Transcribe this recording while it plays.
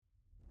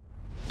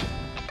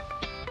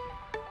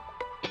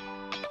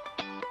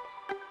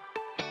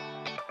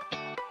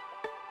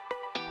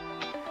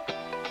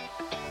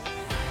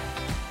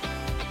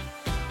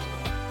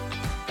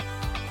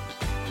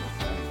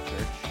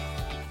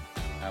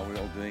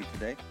doing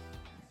today?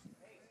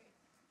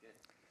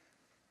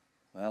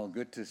 Well,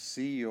 good to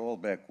see you all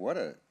back. What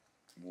a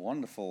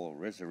wonderful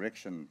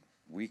resurrection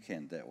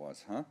weekend that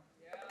was, huh?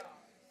 Yeah.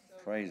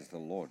 Praise the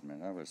Lord,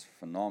 man. That was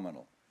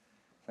phenomenal.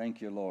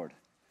 Thank you, Lord.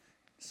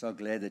 So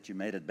glad that you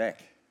made it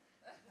back.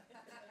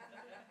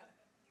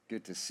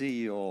 Good to see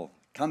you all.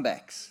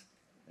 Comebacks.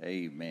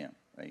 Amen.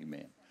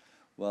 Amen.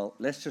 Well,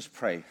 let's just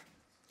pray.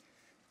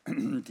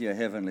 Dear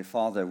Heavenly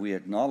Father, we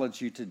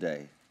acknowledge you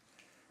today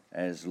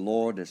as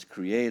Lord, as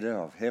Creator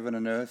of heaven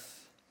and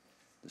earth,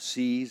 the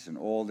seas and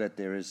all that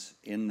there is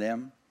in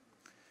them.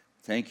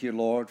 Thank you,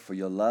 Lord, for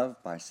your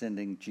love by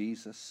sending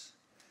Jesus.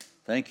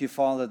 Thank you,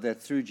 Father,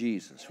 that through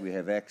Jesus we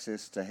have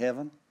access to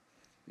heaven,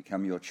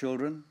 become your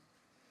children.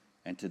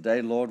 And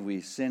today, Lord,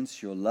 we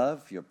sense your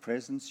love, your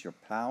presence, your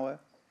power,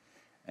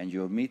 and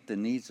you'll meet the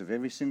needs of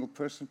every single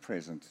person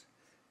present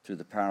through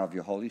the power of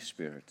your Holy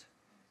Spirit.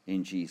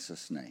 In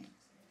Jesus' name.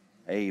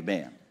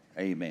 Amen.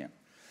 Amen.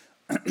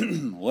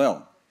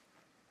 Well,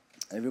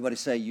 everybody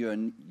say you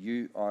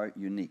are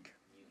unique.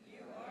 You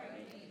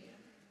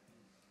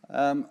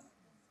are unique.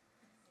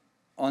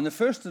 On the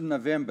 1st of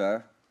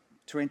November,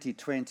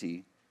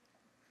 2020,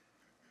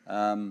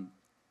 the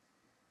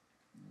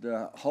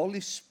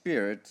Holy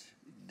Spirit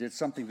did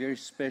something very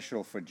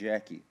special for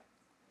Jackie.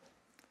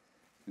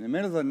 In the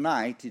middle of the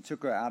night, he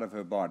took her out of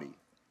her body.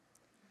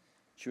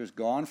 She was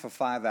gone for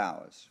 5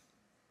 hours.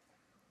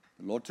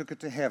 The Lord took her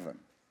to heaven.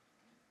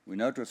 We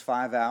know it was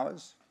 5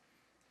 hours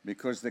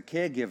because the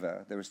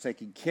caregiver that was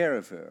taking care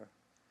of her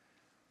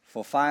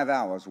for 5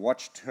 hours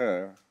watched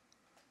her.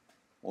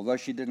 Although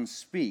she didn't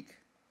speak,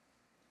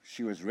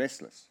 she was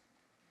restless.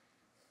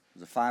 It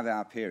was a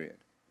 5-hour period.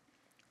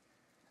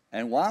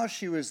 And while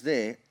she was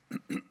there,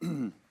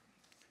 the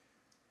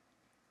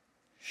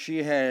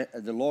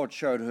Lord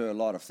showed her a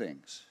lot of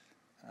things.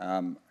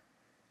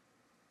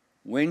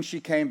 When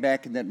she came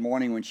back in that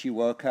morning, when she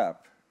woke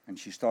up and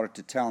she started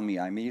to tell me,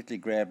 I immediately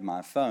grabbed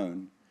my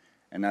phone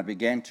and I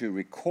began to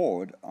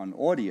record on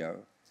audio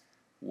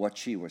what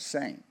she was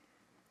saying.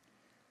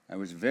 It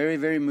was very,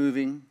 very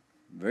moving,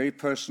 very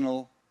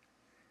personal,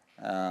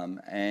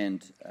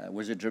 and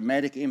was a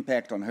dramatic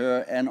impact on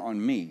her and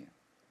on me.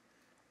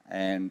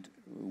 And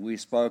we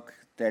spoke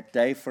that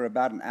day for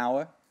about an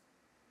hour,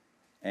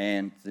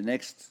 and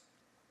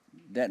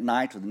that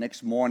night or the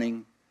next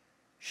morning,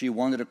 she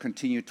wanted to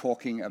continue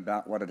talking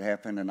about what had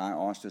happened, and I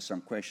asked her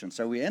some questions.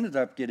 So we ended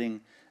up getting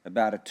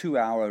about a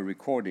 2-hour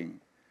recording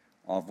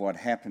of what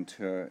happened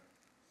to her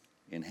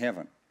in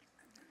heaven.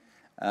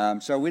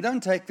 So we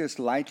don't take this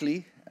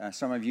lightly.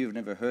 Some of you have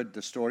never heard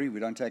the story. We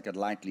don't take it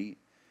lightly.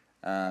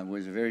 It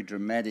was a very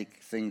dramatic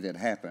thing that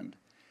happened.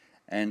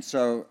 And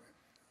so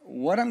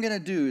what I'm going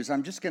to do is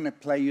I'm just going to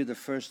play you the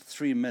first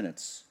 3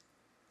 minutes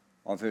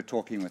of her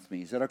talking with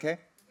me. Is that okay?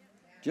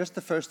 Just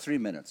the first 3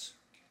 minutes.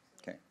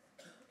 Okay.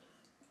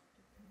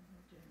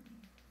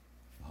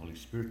 The Holy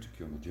Spirit took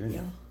you on the journey.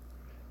 Yeah.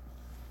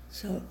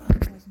 So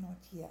I was not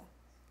here.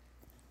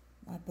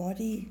 My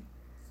body,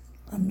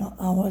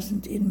 I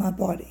wasn't in my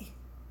body.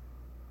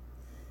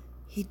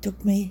 He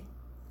took me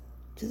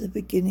to the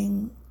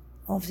beginning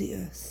of the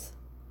earth.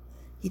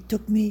 He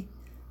took me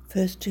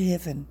first to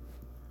heaven,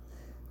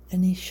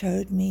 and he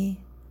showed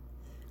me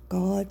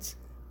God's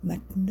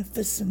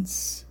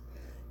magnificence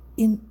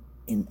in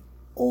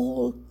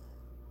all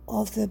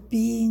of the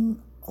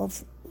being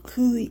of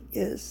who he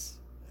is.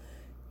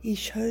 He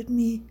showed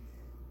me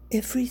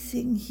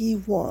everything he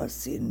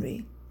was in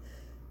me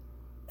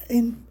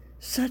in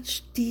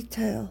such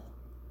detail.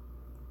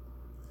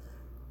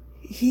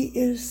 He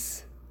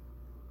is,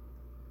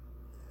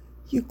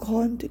 you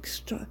can't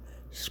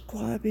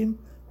describe him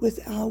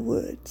with our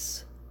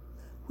words.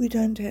 We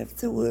don't have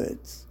the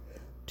words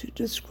to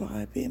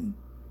describe him.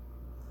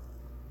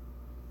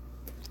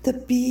 The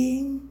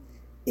being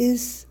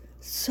is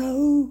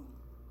so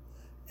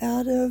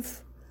out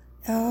of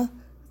our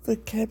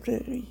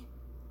vocabulary.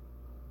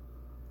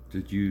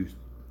 Did you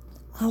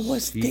I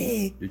was see,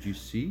 there. Did you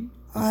see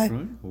the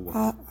throne or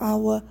what? I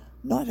was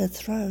not a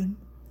throne.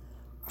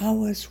 I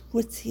was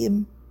with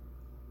him.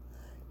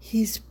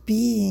 His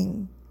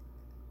being.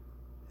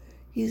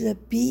 He's a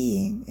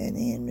being in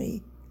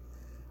Henry.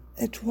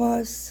 It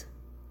was,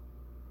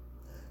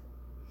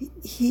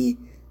 he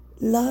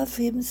love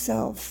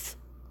himself,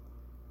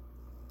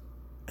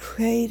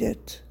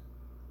 created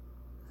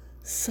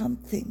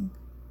something.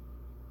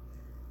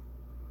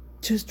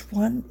 Just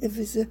one of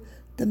the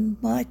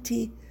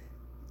mighty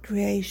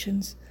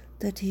creations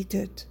that he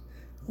did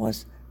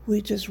was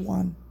we just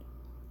one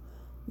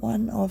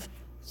of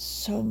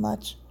so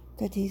much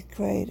that he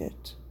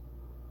created.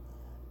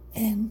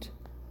 And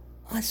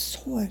I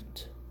saw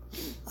it.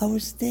 I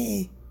was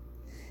there.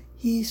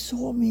 He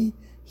saw me.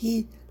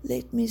 He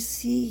let me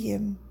see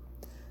him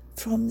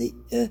from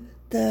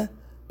the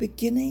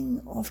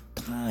beginning of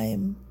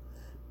time,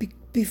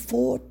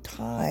 before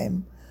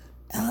time,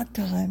 our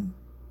time,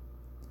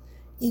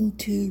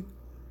 into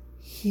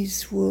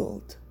his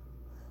world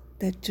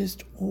that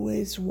just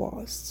always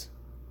was.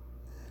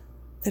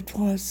 It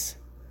was,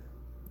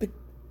 but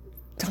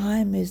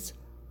time is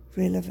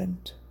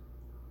relevant.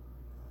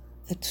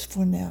 It's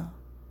for now.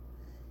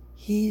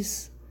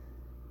 His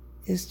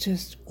is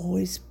just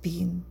always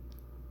been.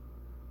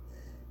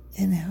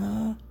 And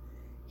how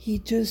he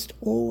just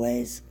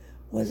always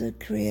was a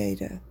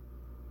creator.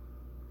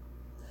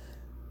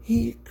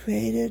 He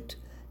created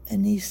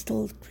and he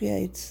still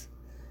creates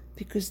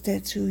because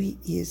that's who he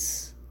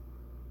is.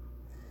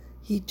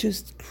 He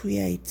just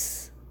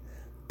creates.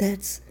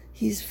 That's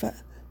his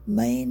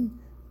main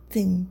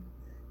thing.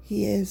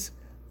 He is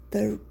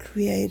the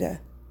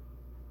creator.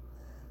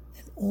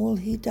 And all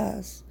he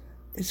does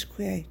is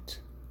create.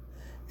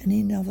 And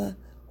he never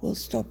will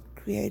stop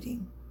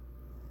creating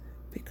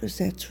because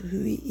that's who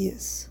he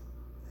is.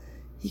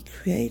 He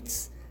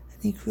creates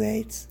and he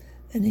creates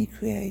and he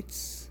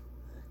creates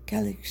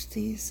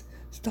galaxies,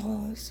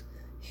 stars,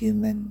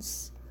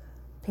 humans,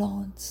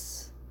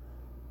 plants,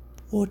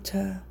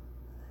 water.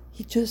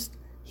 He is,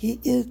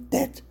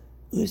 that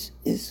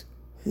is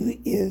who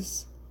he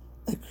is,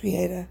 a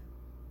creator.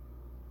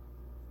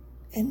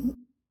 And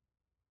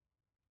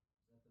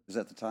Is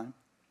that the time?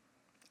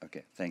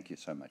 Okay, thank you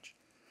so much.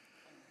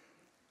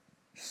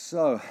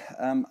 So,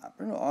 I'm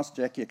going to ask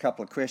Jackie a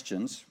couple of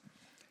questions.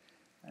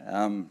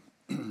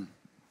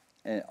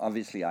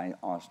 Obviously, I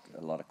asked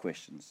a lot of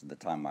questions at the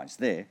time I was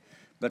there,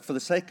 but for the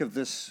sake of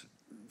this,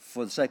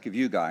 for the sake of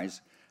you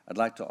guys, I'd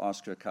like to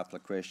ask you a couple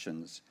of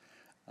questions.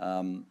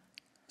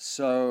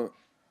 So,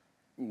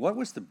 what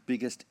was the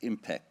biggest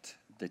impact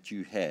that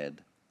you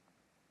had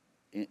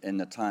in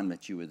the time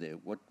that you were there?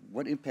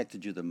 What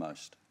impacted you the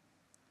most?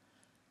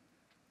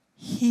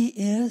 he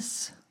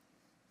is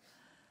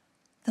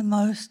the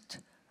most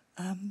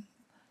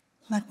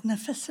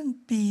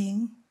magnificent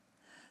being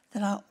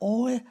that I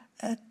always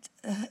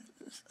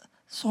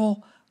saw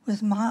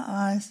with my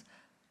eyes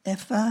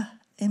ever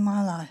in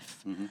my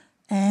life. Mm-hmm.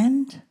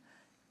 And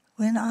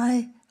when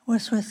I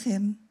was with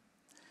him,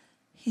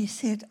 he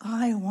said,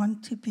 I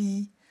want to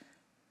be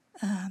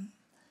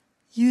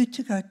you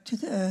to go to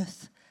the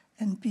earth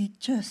and be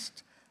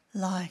just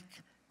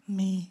like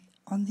me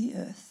on the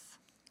earth.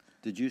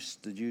 Did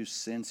you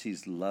sense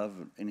his love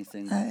or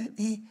anything?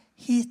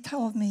 He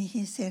told me,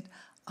 he said,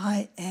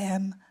 I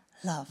am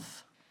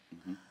love.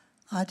 Mm-hmm.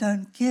 I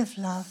don't give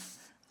love,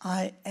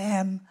 I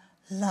am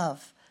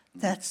love.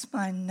 That's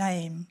my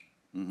name.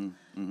 Mm-hmm.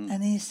 Mm-hmm.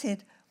 And he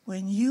said,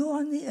 when you're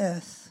on the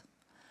earth,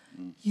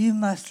 you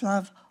must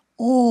love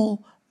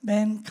all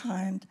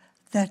mankind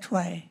that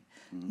way,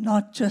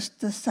 not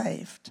just the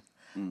saved.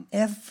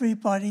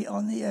 Everybody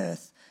on the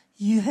earth,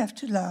 you have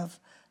to love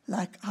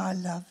like I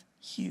love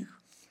you.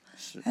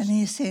 And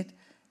he said,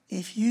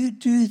 if you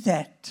do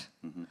that,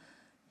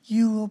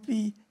 you will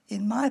be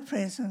in my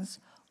presence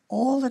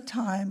all the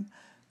time,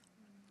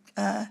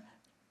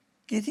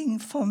 getting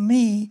from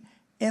me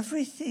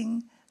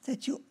everything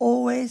that you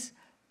always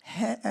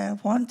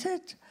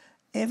wanted,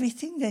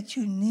 everything that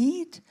you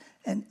need,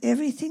 and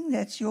everything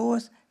that's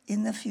yours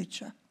in the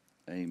future.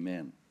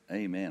 Amen.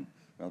 Amen.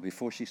 Well,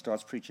 before she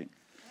starts preaching,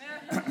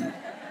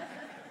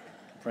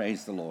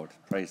 praise the Lord.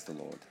 Praise the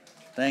Lord.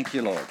 Thank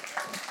you, Lord.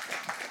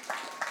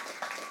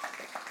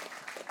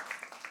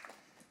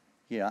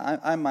 Yeah,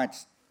 I might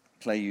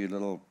play you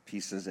little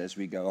pieces as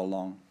we go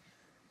along,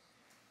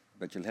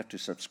 but you'll have to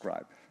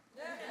subscribe.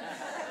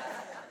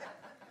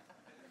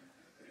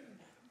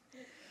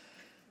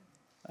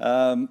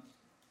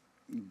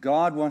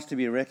 God wants to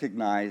be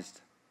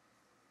recognized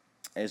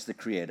as the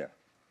creator.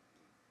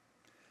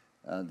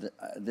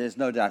 There's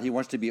no doubt. He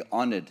wants to be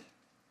honored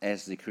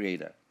as the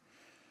creator.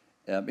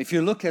 If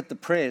you look at the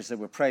prayers that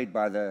were prayed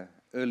by the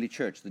early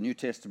church, the New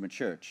Testament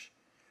church,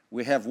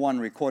 we have one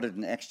recorded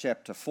in Acts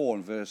chapter 4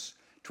 and verse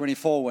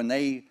 24 when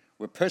they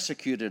were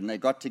persecuted and they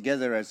got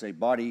together as a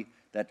body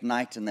that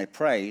night and they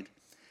prayed.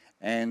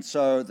 And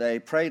so they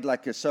prayed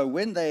like this. So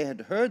when they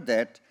had heard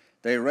that,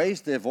 they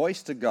raised their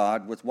voice to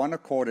God with one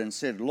accord and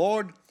said,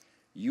 Lord,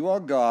 you are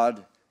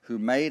God who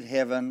made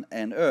heaven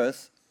and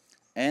earth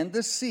and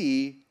the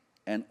sea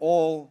and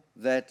all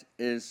that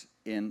is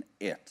in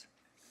it.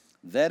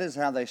 That is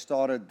how they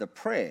started the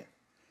prayer.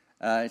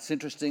 It's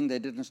interesting, they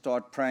didn't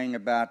start praying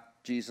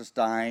about Jesus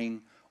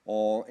dying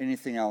or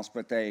anything else,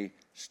 but they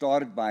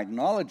started by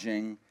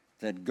acknowledging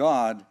that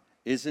God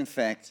is in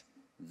fact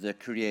the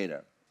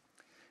creator.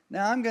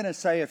 Now I'm going to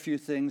say a few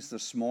things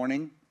this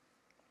morning.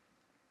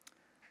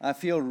 I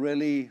feel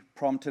really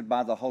prompted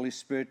by the Holy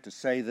Spirit to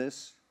say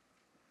this.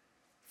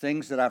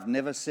 Things that I've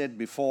never said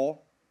before,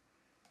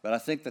 but I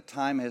think the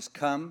time has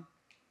come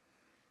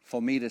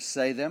for me to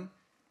say them.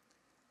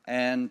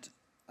 And,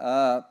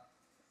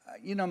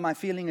 my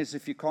feeling is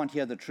if you can't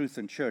hear the truth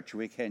in church,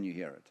 where can you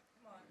hear it?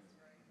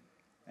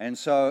 And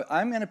so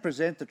I'm going to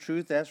present the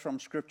truth as from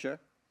Scripture.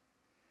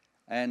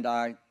 And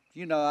I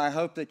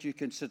hope that you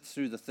can sit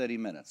through the 30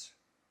 minutes.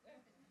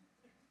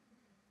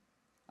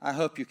 I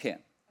hope you can.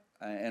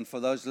 And for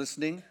those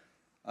listening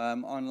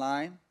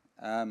online,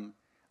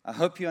 I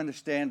hope you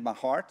understand my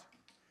heart.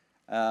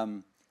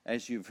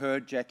 As you've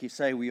heard Jackie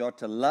say, we ought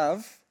to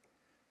love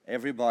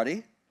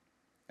everybody.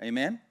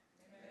 Amen?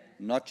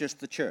 Not just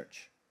the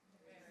church.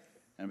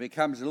 And it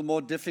becomes a little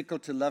more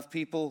difficult to love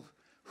people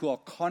who are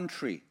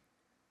contrary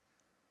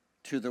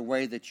to the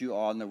way that you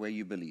are and the way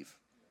you believe.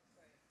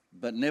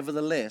 But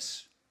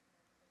nevertheless,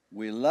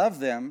 we love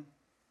them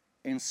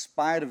in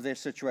spite of their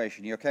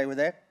situation. You okay with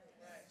that?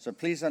 So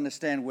please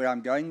understand where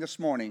I'm going this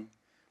morning.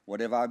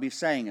 Whatever I'll be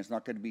saying is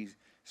not going to be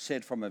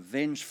said from a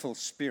vengeful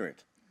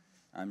spirit.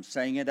 I'm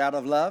saying it out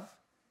of love,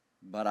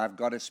 but I've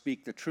got to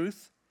speak the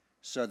truth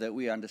so that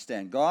we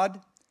understand. God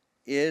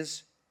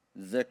is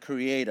the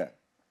creator.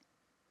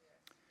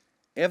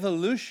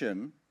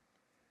 Evolution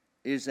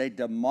is a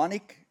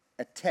demonic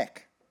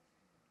attack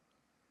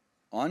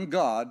on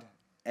God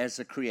as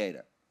a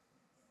creator.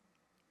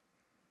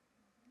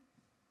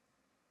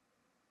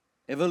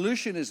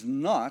 Evolution is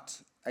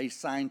not a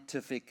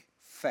scientific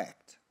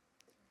fact.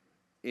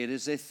 It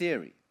is a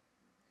theory.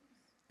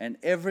 And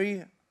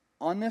every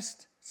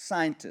honest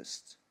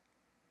scientist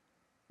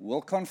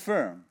will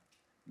confirm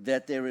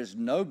that there is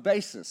no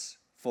basis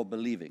for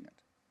believing it.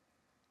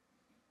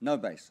 No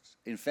basis.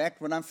 In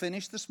fact, when I'm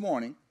finished this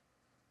morning,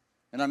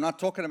 and I'm not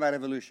talking about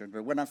evolution,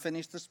 but when I'm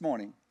finished this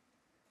morning,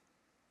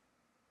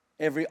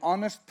 every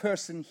honest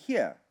person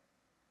here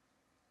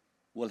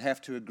will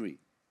have to agree.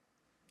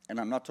 And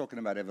I'm not talking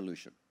about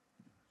evolution.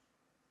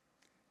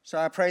 So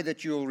I pray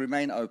that you'll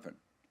remain open.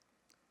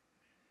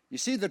 You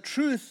see, the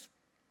truth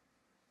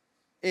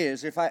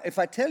is, if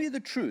I tell you the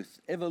truth,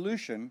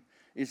 evolution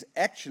is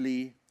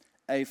actually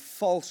a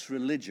false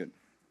religion.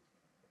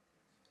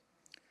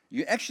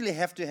 You actually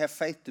have to have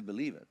faith to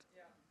believe it.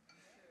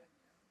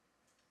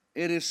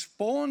 It is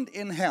spawned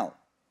in hell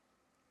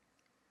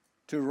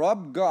to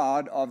rob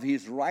God of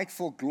his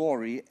rightful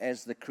glory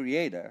as the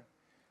creator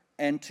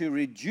and to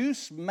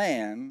reduce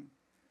man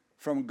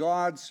from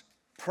God's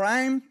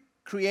prime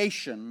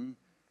creation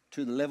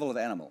to the level of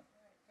animal.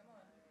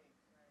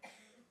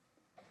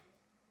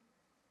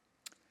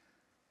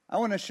 I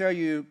want to show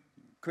you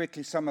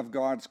quickly some of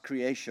God's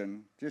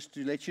creation, just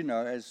to let you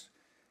know, as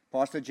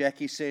Pastor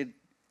Jackie said,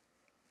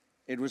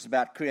 it was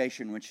about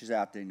creation when she's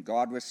out there, and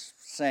God was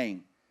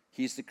saying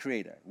he's the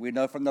creator. We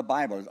know from the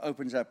Bible, it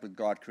opens up with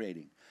God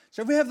creating.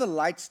 So if we have the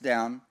lights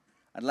down,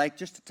 I'd like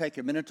just to take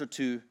a minute or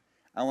two.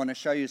 I want to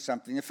show you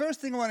something. The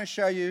first thing I want to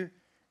show you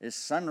is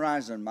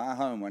sunrise in my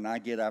home when I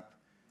get up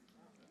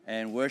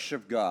and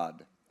worship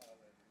God.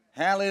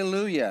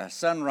 Hallelujah,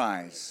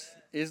 sunrise.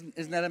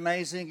 Isn't that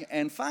amazing?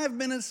 And 5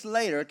 minutes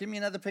later, give me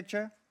another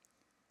picture.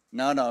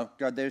 No,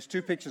 God, there's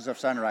 2 pictures of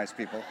sunrise,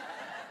 people.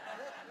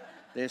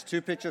 There's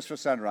 2 pictures for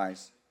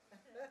sunrise.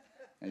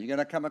 And you're going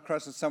to come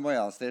across it somewhere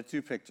else. There are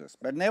 2 pictures.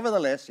 But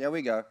nevertheless, here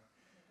we go.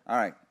 All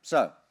right,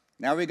 so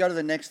now we go to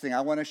the next thing. I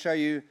want to show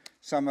you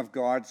some of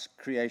God's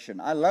creation.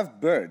 I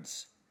love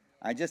birds.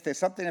 There's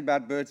something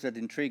about birds that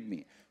intrigue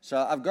me. So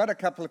I've got a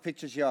couple of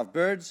pictures here of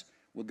birds.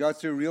 We'll go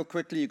through real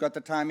quickly. You got the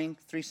timing?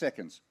 3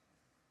 seconds.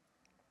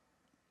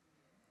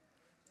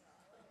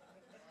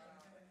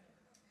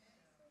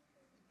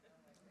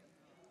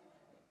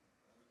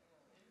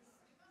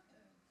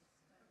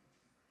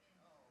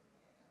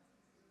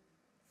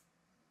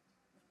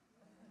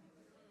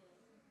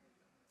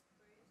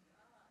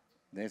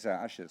 There's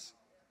our ushers.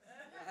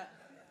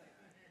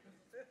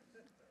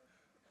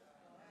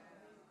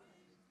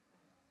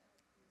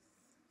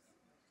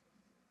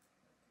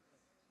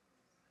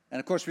 And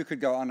of course, we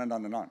could go on and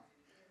on and on.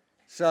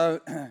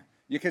 So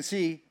you can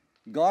see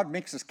God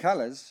mixes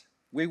colors.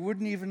 We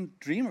wouldn't even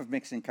dream of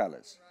mixing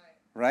colors,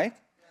 right?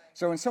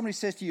 So when somebody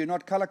says to you, you're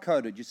not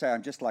color-coded, you say,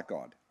 I'm just like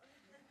God.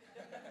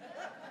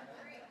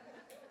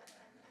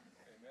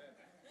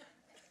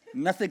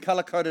 Nothing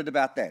color-coded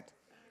about that.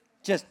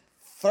 Just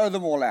throw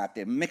them all out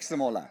there, mix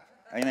them all up.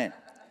 Amen.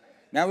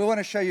 Now we want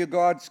to show you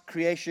God's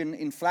creation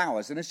in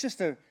flowers, and it's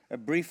just a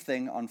brief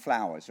thing on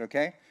flowers,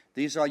 okay?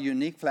 These are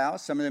unique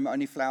flowers. Some of them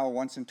only flower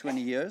once in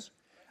 20 years,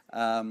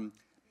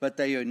 but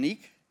they're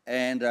unique,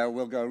 and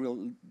we'll go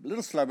a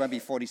little slow, maybe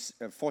 4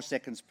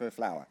 seconds per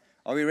flower.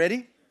 Are we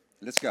ready?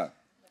 Let's go.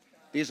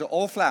 These are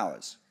all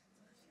flowers.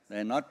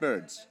 They're not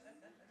birds.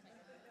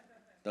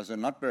 Those are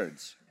not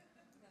birds.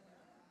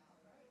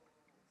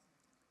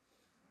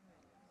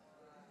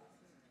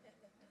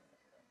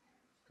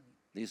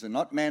 These are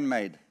not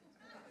man-made.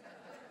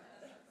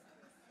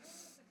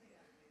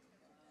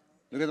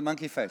 Look at the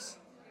monkey face.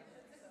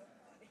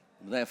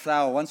 They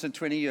flower once in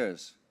 20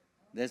 years.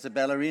 There's a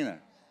ballerina.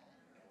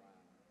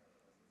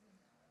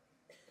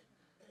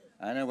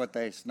 I know what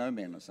they're,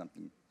 snowmen or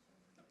something.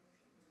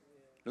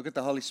 Look at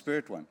the Holy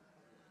Spirit one.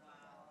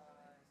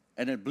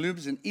 And it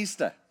blooms in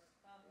Easter.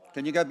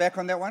 Can you go back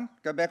on that one?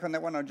 Go back on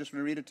that one. I'll just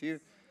read it to you.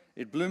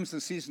 It blooms in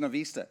the season of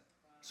Easter.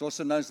 It's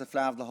also known as the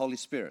flower of the Holy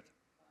Spirit.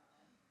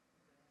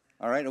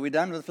 All right, are we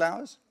done with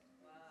flowers?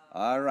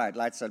 Wow. All right,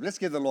 lights up. Let's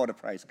give the Lord a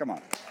praise. Come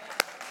on.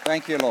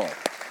 Thank you, Lord.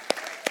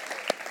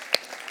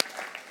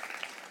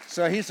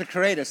 So he's a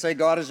creator. Say,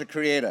 God is a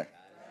creator.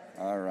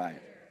 All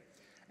right.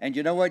 And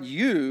you know what?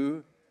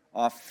 You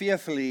are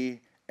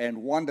fearfully and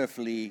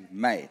wonderfully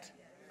made.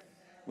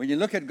 When you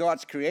look at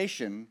God's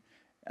creation,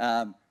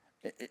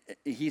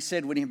 he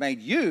said when he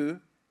made you,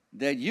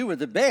 that you were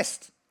the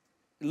best.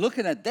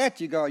 Looking at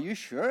that, you go, are you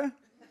sure?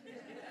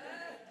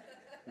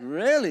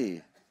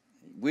 Really?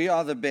 We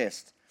are the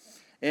best.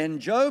 In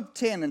Job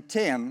 10 and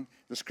 10,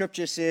 the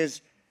scripture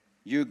says,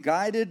 you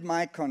guided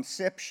my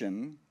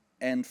conception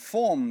and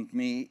formed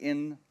me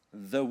in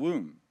the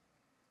womb.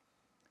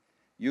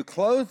 You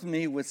clothed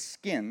me with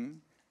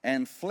skin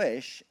and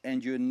flesh,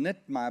 and you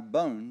knit my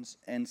bones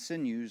and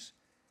sinews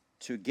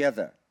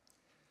together.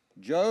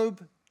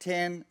 Job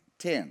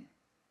 10:10.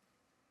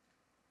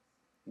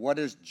 What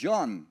does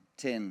John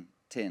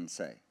 10:10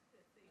 say?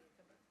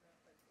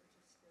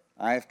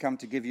 I have come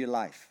to give you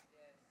life.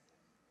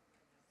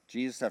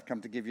 Jesus, I've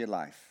come to give you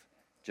life.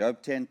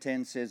 Job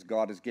 10:10 says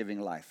God is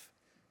giving life.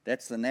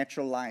 That's the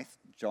natural life.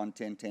 John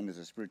 10:10 is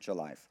a spiritual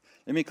life.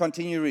 Let me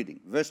continue reading.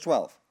 Verse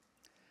 12.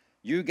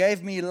 You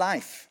gave me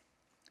life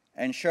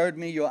and showed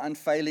me your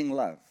unfailing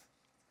love.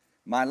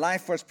 My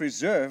life was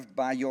preserved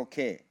by your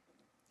care.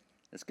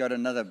 Let's go to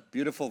another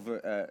beautiful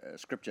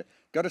scripture.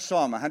 Go to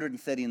Psalm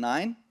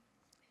 139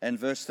 and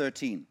verse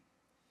 13.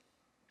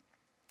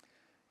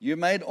 You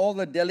made all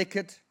the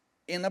delicate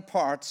inner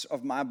parts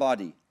of my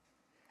body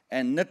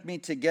and knit me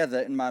together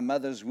in my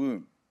mother's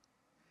womb.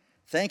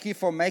 Thank you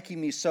for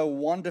making me so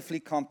wonderfully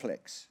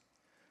complex.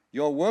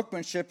 Your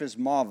workmanship is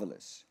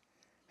marvelous.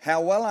 How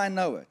well I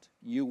know it.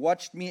 You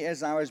watched me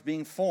as I was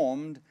being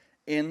formed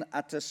in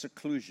utter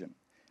seclusion,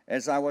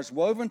 as I was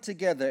woven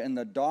together in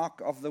the dark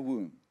of the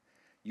womb.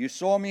 You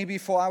saw me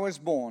before I was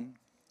born.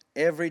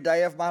 Every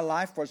day of my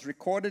life was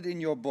recorded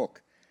in your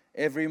book.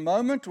 Every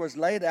moment was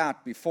laid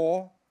out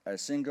before a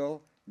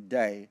single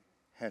day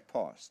had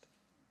passed.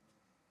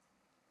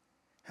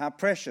 How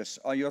precious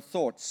are your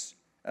thoughts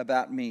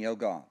about me, O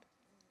God.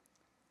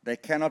 They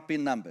cannot be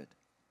numbered.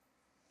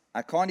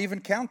 I can't even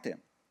count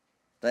them.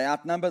 They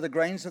outnumber the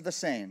grains of the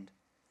sand.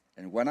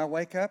 And when I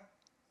wake up,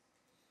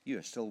 you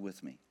are still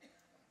with me.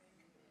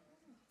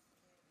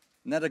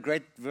 Isn't that a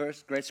great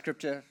verse, great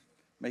scripture?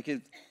 Make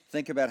you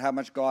think about how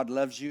much God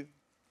loves you.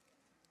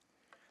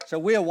 So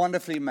we are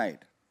wonderfully made.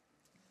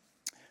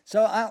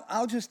 So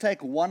I'll just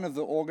take one of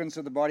the organs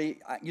of the body.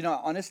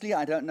 Honestly,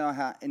 I don't know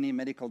how any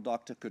medical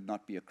doctor could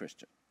not be a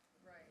Christian.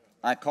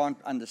 Right. I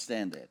can't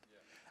understand that.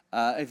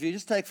 If you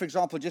just take, for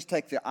example,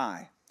 take the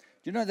eye.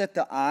 Do you know that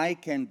the eye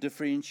can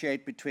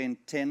differentiate between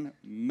 10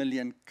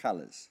 million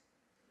colors?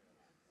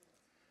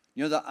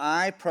 You know, the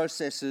eye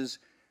processes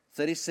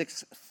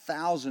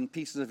 36,000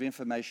 pieces of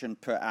information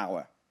per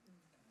hour.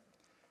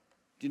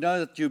 Do you know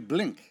that you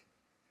blink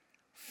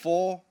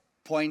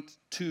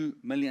 4.2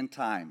 million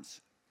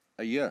times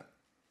a year?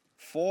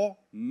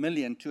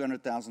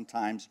 4,200,000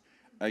 times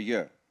a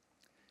year.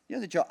 You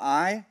know that your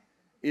eye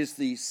is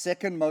the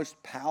second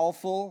most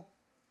powerful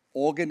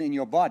organ in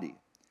your body.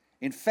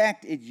 In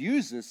fact, it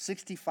uses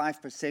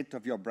 65%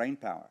 of your brain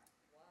power.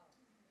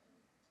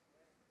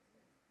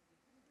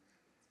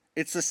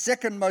 It's the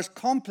second most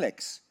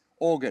complex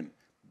organ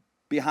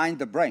behind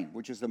the brain,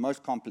 which is the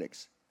most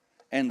complex.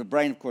 And the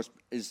brain, of course,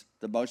 is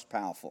the most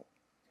powerful.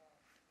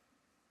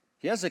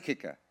 Here's a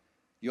kicker.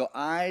 Your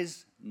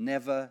eyes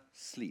never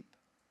sleep.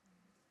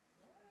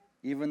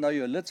 Even though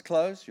your lids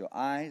close, your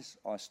eyes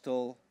are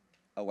still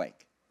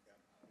awake.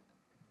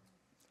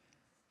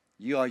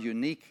 You are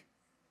unique.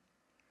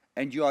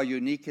 And you are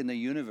unique in the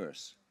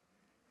universe.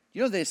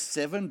 You know there's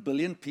 7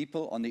 billion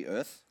people on the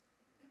earth?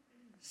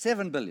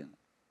 7 billion.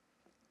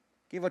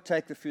 Give or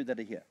take the few that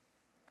are here.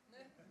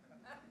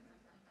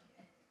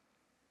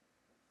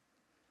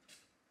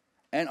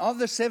 And of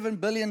the 7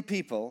 billion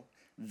people,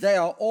 they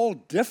are all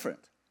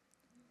different.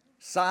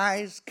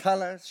 Size,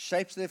 color,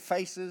 shapes of their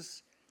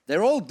faces,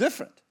 they're all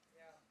different.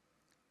 Yeah.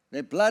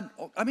 Their blood,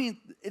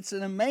 it's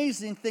an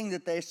amazing thing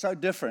that they're so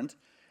different.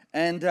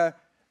 And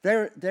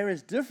they're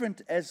as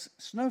different as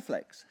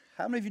snowflakes.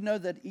 How many of you know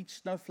that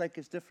each snowflake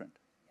is different?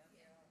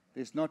 Yeah.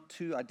 There's not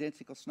 2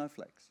 identical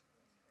snowflakes.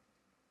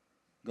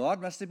 God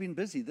must have been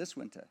busy this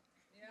winter.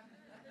 Yeah.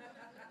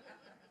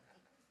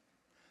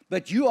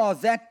 But you are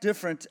that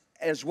different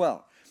as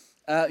well.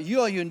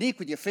 You are unique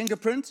with your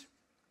fingerprint.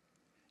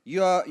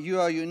 You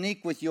are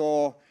unique with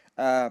your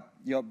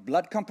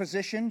blood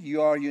composition.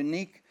 You are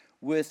unique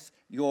with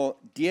your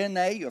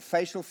DNA, your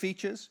facial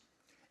features.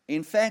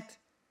 In fact,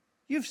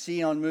 you've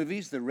seen on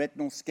movies the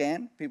retinal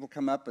scan. People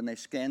come up and they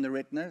scan the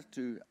retina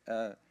to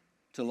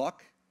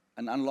lock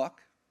and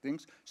unlock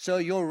things. So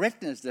your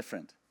retina is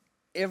different.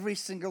 Every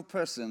single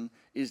person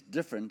is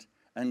different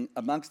and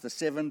amongst the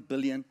 7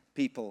 billion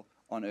people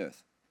on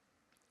earth.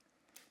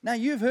 Now,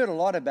 you've heard a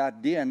lot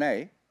about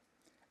DNA,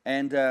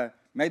 and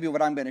maybe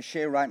what I'm going to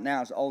share right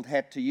now is old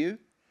hat to you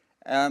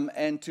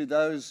and to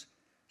those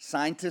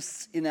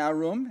scientists in our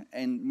room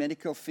and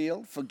medical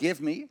field.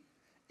 Forgive me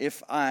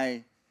if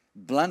I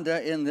blunder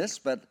in this,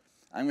 but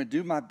I'm going to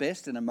do my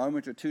best in a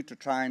moment or two to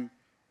try and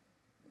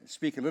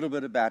speak a little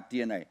bit about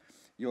DNA.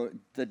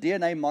 The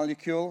DNA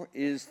molecule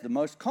is the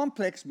most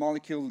complex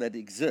molecule that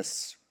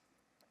exists.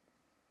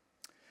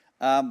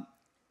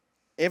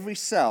 Every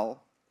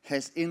cell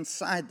has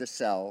inside the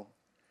cell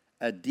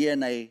a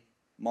DNA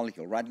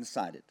molecule right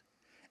inside it.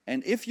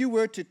 And if you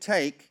were to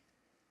take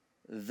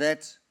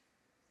that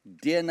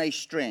DNA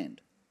strand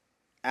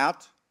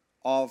out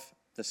of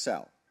the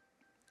cell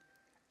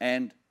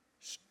and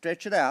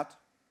stretch it out,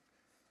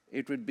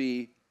 it would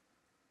be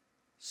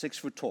 6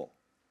 foot tall.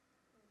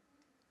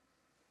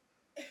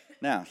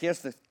 Now, here's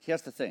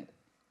the thing.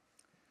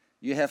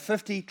 You have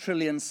 50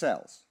 trillion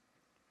cells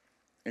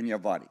in your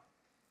body.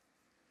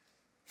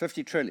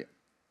 50 trillion.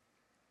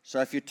 So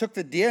if you took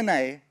the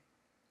DNA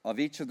of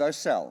each of those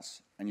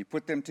cells and you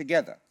put them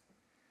together,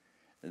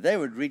 they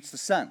would reach the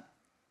sun.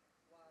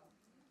 Wow.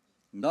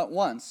 Not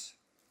once,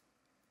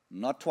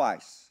 not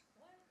twice,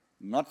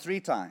 not 3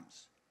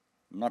 times,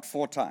 not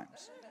 4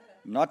 times,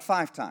 not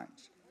 5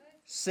 times,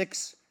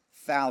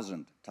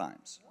 6,000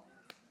 times.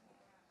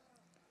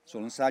 It's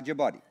all inside your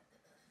body,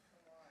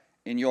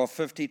 in your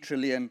 50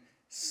 trillion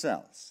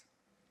cells.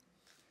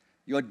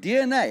 Your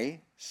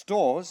DNA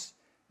stores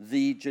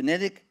the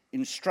genetic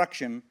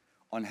instruction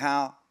on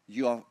how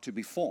you are to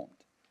be formed,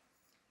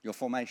 your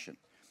formation.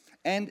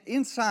 And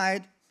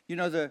inside, you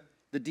know, the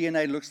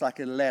DNA looks like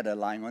a ladder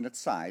lying on its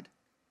side.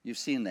 You've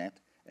seen that.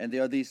 And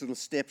there are these little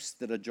steps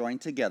that are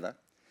joined together.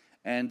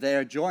 And they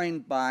are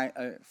joined by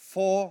a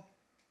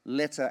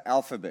 4-letter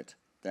alphabet.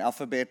 The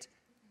alphabet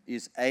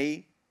is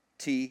A,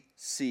 T,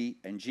 C,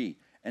 and G.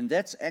 And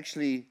that's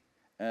actually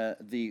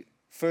the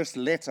first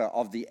letter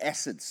of the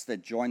acids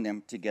that join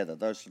them together.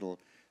 Those little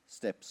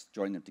steps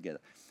join them together.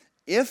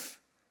 If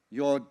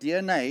your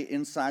DNA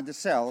inside the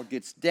cell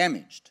gets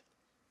damaged,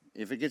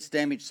 if it gets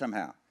damaged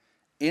somehow,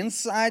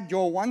 inside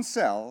your one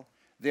cell,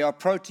 there are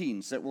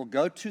proteins that will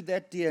go to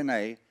that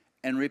DNA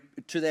and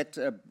to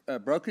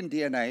that broken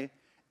DNA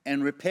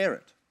and repair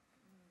it.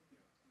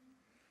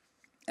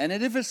 And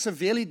if it's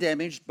severely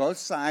damaged, both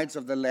sides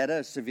of the ladder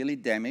are severely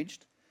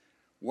damaged,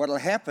 what will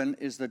happen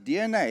is the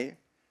DNA,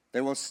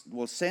 they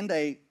will send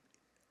a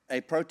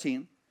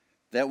protein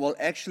that will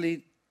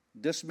actually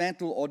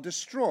dismantle or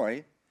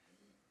destroy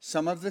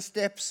some of the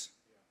steps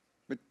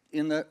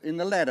in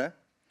the ladder,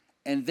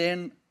 and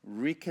then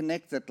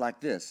reconnect it like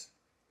this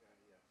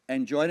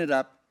and join it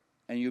up,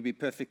 and you'll be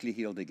perfectly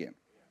healed again.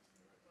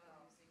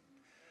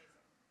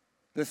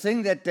 The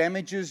thing that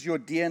damages your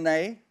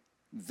DNA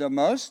the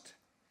most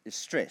is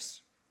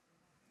stress.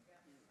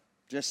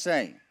 Just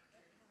saying.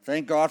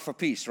 Thank God for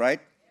peace,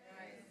 right?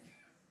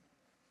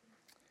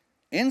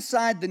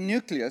 Inside the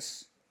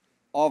nucleus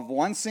of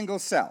one single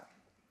cell,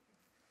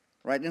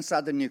 right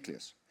inside the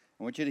nucleus,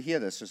 I want you to hear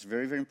this. It's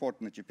very, very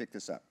important that you pick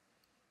this up.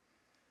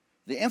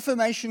 The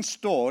information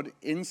stored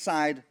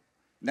inside,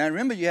 now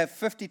remember you have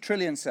 50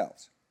 trillion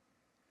cells.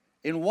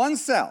 In one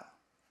cell,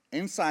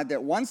 inside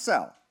that one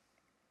cell,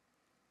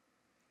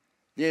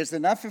 there's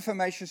enough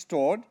information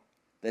stored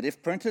that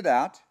if printed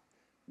out,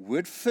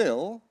 would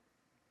fill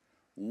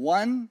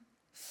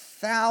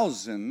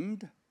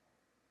 1,000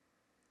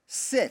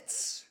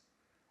 sets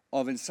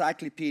of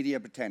Encyclopedia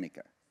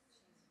Britannica.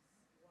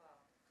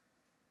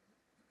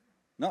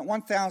 Not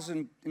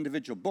 1,000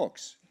 individual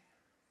books,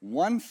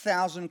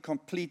 1,000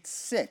 complete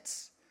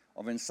sets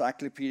of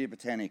Encyclopedia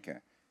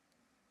Britannica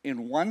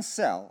in one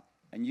cell,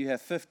 and you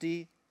have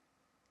 50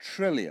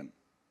 trillion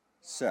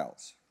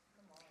cells.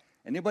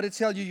 Anybody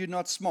tell you you're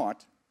not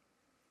smart,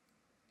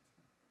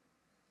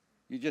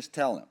 you just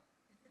tell them.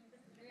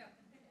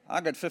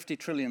 I got 50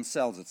 trillion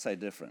cells that say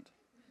different.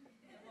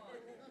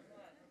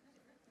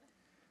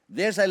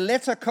 There's a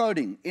letter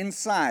coding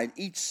inside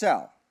each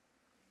cell.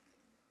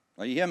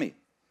 Oh, you hear me?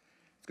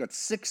 It's got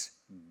 6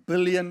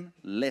 billion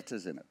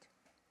letters in it.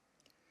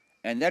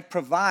 And that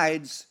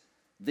provides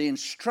the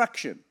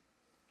instruction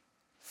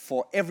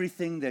for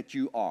everything that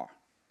you are.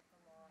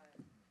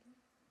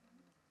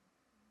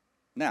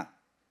 Now,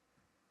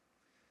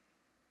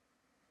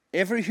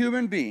 every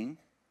human being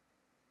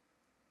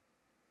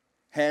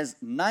has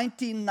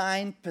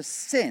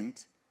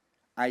 99%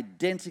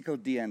 identical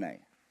DNA.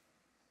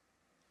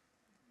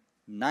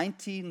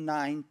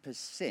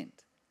 99%.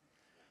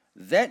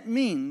 That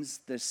means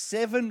the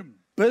 7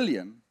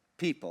 billion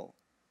people,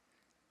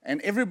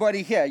 and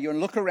everybody here, you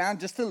look around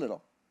just a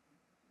little,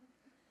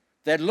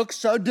 that look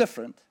so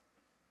different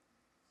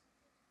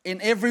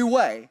in every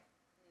way,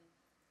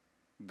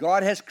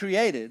 God has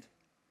created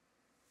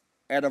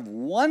out of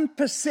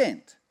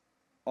 1%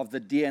 of the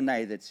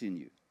DNA that's in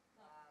you.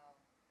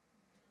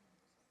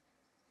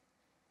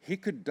 He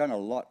could have done a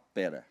lot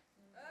better.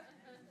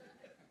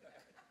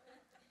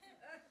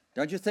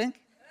 Don't you think?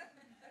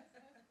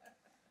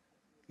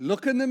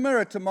 Look in the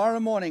mirror tomorrow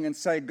morning and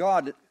say,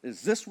 God,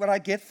 is this what I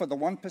get for the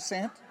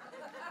 1%?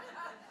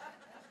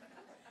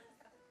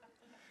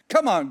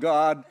 Come on,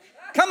 God.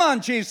 Come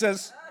on,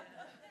 Jesus.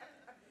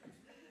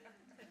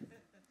 Isn't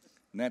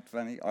that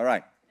funny? All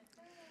right.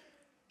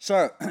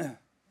 So,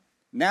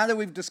 now that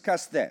we've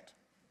discussed that,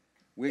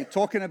 we're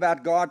talking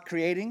about God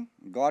creating,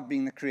 God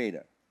being the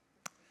creator.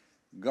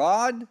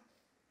 God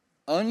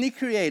only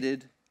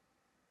created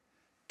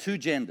 2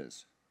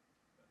 genders.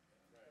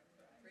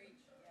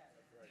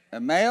 A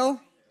male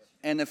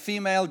and a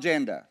female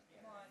gender.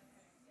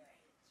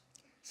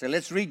 So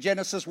let's read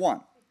Genesis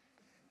 1,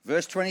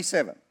 verse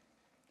 27.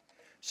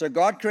 So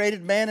God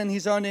created man in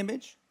his own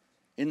image.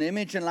 In the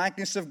image and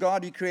likeness of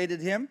God, he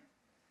created him.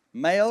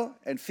 Male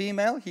and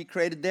female, he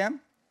created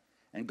them.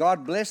 And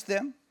God blessed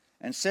them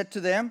and said to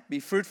them, be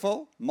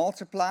fruitful,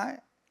 multiply,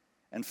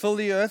 and fill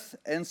the earth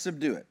and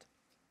subdue it.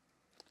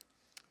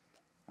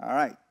 All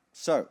right,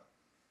 so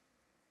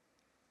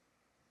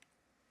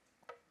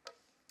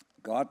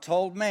God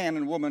told man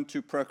and woman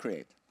to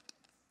procreate.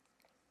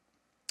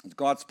 It's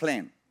God's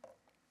plan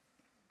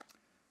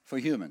for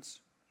humans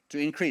to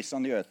increase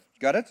on the earth.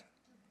 Got it?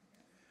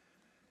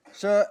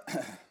 So,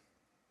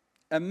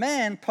 a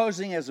man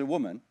posing as a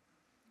woman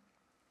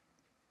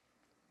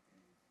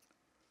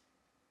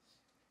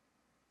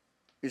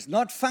is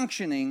not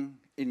functioning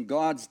in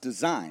God's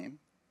design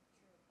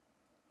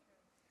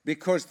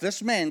because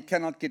this man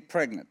cannot get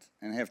pregnant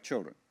and have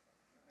children.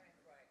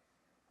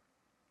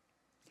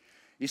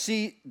 You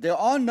see, there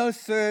are no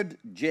third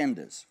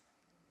genders.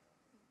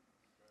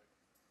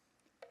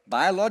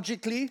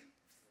 Biologically,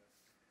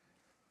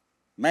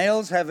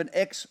 males have an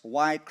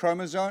XY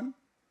chromosome,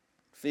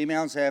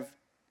 females have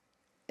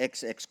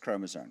XX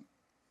chromosome.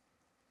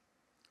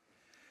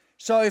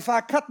 So if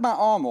I cut my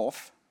arm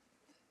off,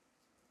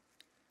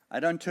 I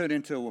don't turn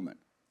into a woman.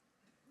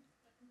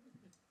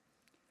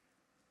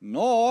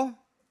 Nor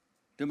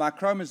do my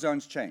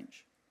chromosomes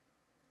change.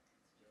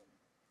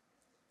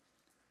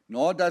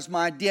 Nor does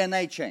my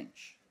DNA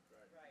change.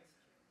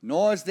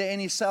 Nor is there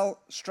any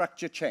cell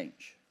structure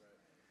change.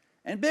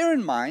 And bear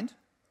in mind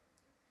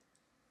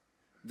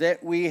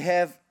that we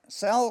have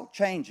cell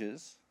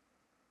changes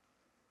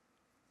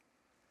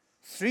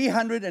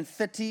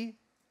 330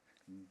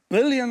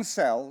 billion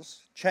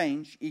cells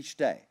change each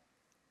day.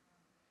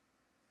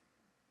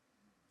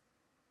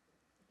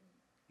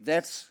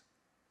 That's,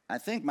 I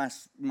think my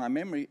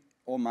memory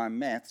or my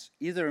maths,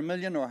 either 1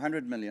 million or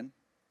 100 million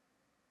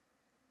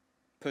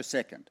per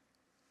second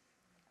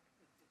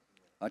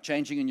are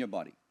changing in your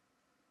body.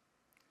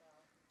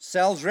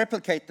 Cells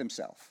replicate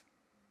themselves.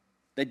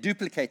 They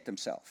duplicate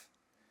themselves.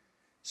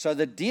 So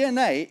the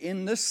DNA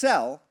in the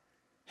cell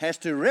has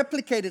to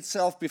replicate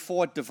itself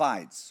before it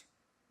divides.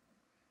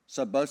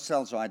 So both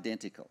cells are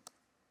identical.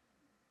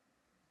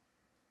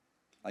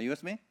 Are you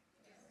with me?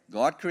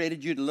 God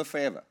created you to live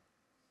forever.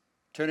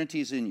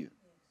 Eternity is in you.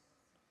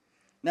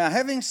 Now,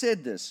 having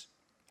said this,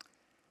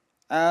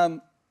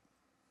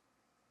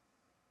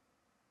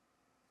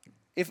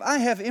 if I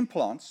have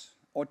implants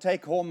or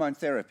take hormone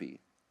therapy,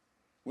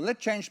 will that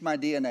change my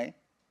DNA?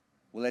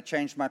 Will that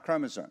change my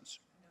chromosomes?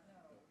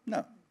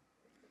 No.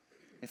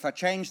 If I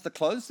change the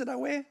clothes that I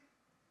wear,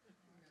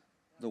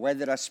 the way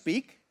that I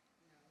speak,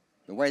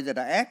 the way that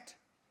I act,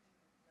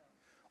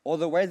 or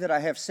the way that I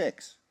have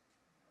sex,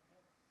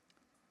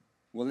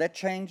 will that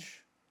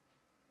change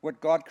what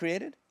God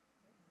created?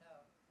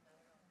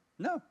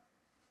 No.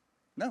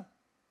 No.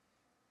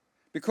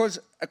 Because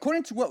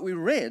according to what we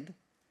read,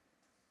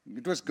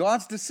 it was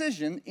God's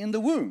decision in the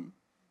womb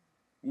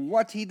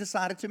what he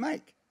decided to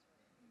make.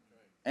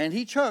 And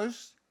he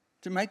chose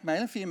to make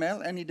male and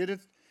female, and he did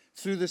it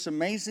through this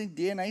amazing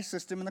DNA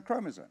system in the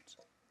chromosomes.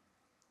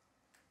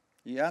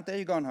 You out there?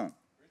 You're going home.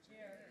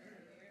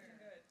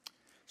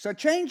 So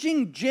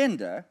changing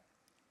gender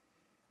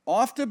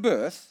after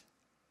birth,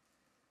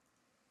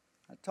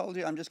 I told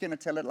you I'm just going to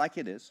tell it like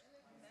it is.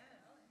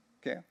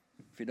 Okay?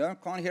 If you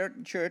can't hear it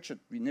in church,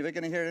 you're never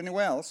going to hear it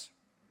anywhere else.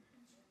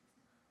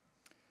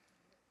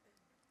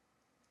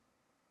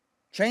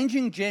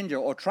 Changing gender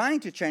or trying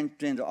to change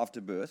gender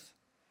after birth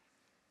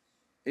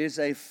is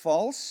a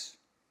false,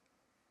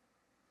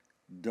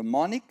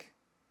 demonic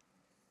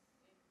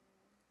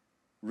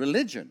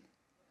religion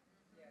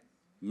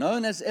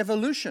known as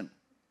evolution.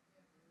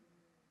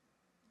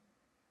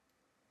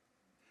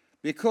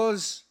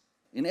 Because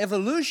in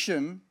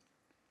evolution,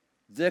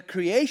 the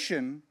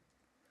creation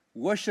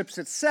worships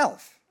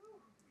itself,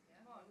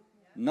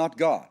 not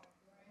God.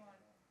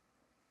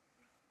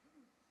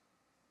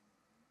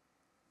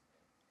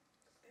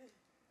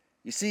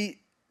 You see,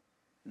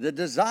 the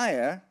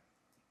desire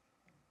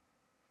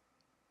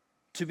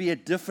to be a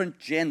different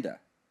gender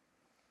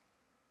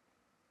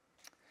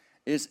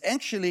is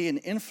actually an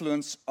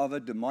influence of a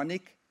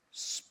demonic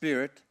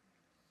spirit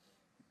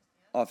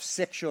of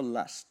sexual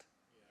lust.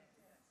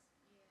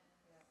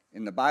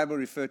 In the Bible,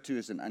 referred to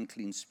as an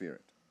unclean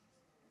spirit.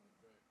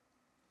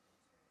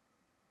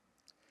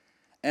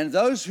 And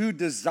those who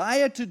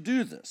desire to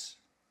do this,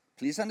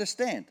 please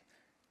understand,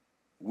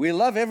 we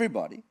love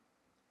everybody,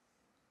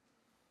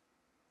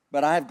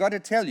 but I have got to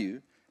tell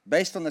you,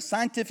 based on the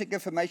scientific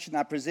information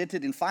I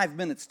presented in 5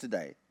 minutes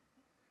today,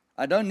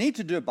 I don't need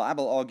to do a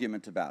Bible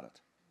argument about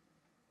it.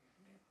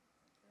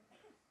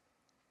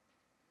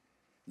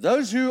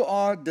 Those who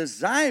are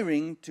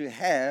desiring to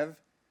have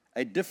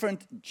a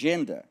different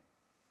gender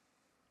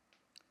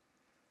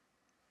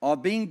are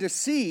being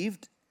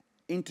deceived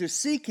into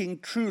seeking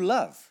true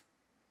love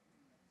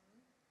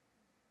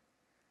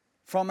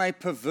from a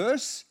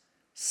perverse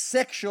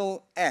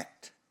sexual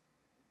act.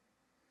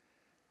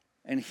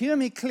 And hear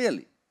me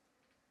clearly.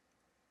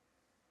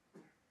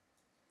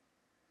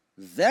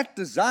 That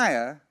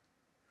desire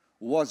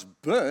was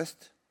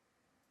birthed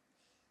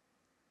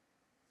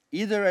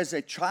either as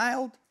a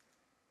child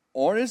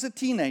or as a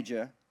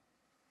teenager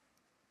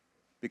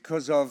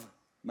because of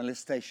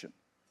molestation.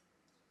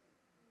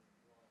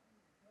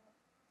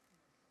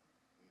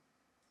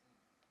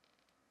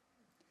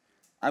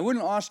 I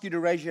wouldn't ask you to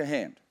raise your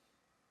hand,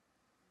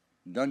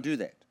 Don't do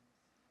that.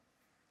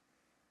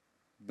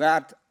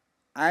 But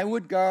I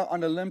would go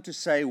on a limb to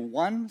say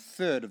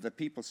 1/3 of the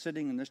people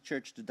sitting in this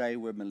church today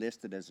were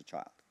molested as a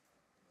child.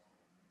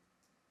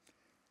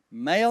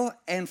 Male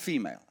and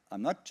female.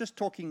 I'm not just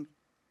talking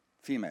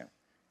female.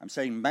 I'm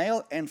saying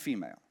male and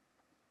female.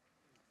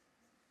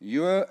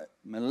 You're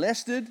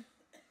molested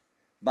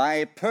by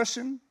a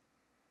person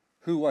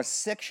who was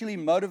sexually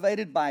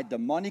motivated by a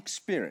demonic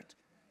spirit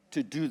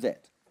to do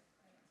that.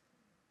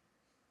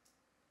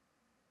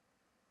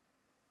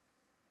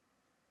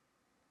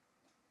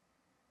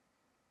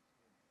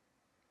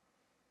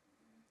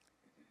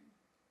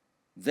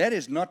 That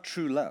is not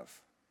true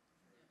love.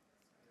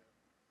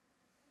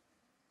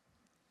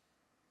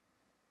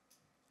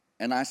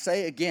 And I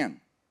say again,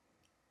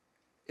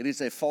 it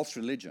is a false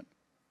religion.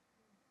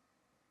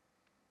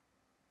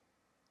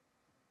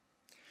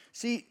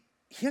 See,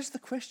 here's the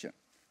question.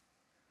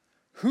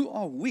 Who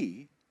are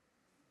we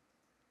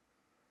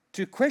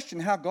to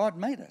question how God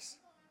made us?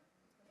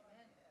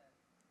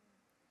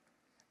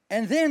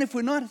 And then if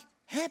we're not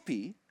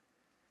happy,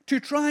 to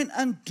try and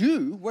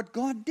undo what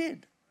God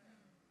did.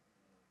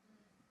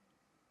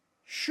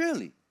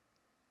 Surely.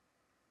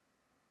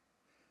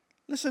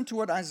 Listen to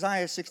what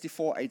Isaiah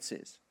 64:8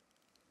 says.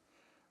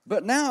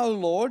 But now, O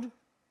Lord,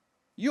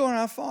 you are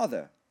our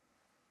Father.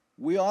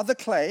 We are the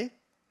clay,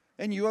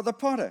 and you are the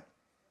potter.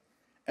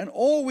 And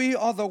all we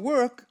are the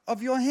work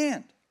of your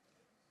hand.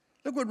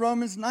 Look what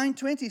Romans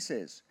 9:20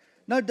 says.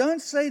 Now,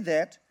 don't say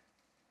that.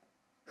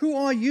 Who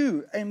are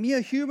you, a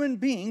mere human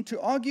being, to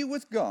argue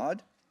with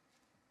God?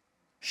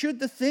 Should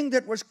the thing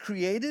that was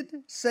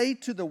created say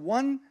to the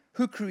one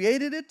who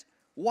created it,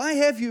 why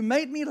have you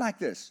made me like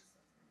this?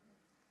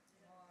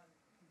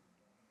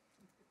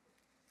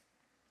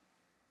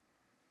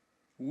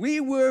 We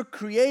were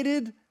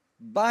created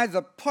by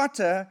the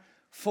potter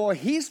for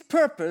his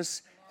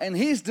purpose and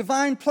his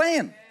divine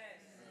plan.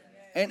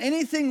 And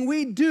anything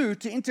we do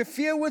to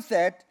interfere with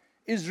that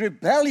is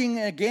rebelling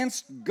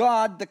against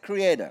God, the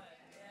Creator.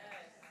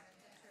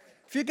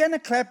 If you're going to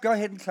clap, go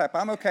ahead and clap.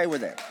 I'm okay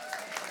with that.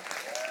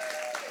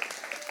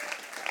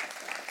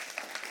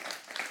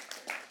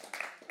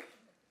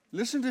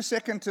 Listen to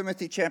 2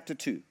 Timothy chapter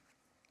 2,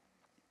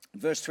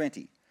 verse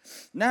 20.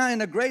 Now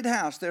in a great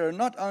house there are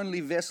not only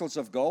vessels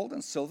of gold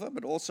and silver,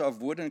 but also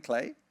of wood and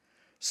clay,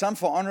 some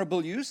for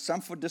honorable use,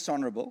 some for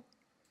dishonorable.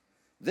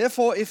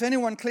 Therefore, if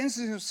anyone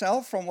cleanses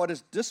himself from what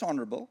is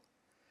dishonorable,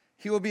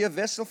 he will be a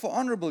vessel for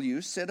honorable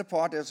use, set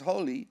apart as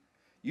holy,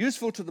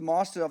 useful to the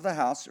master of the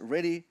house,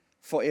 ready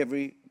for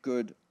every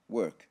good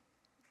work.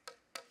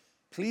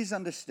 Please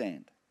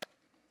understand,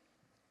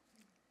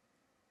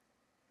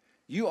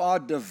 you are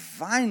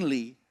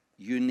divinely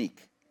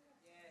unique.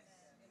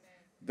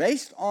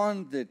 Based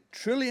on the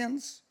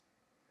trillions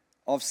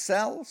of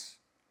cells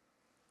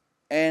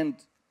and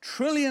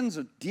trillions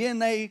of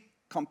DNA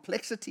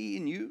complexity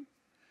in you,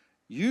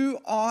 you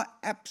are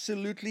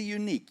absolutely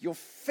unique. Your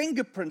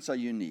fingerprints are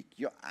unique.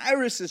 Your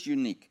iris is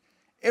unique.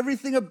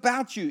 Everything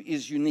about you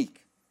is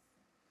unique.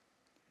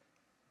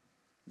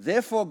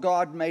 Therefore,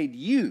 God made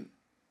you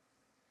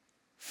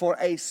for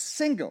a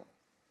single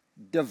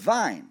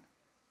divine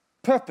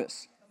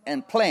purpose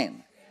and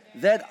plan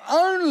that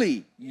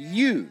only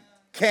you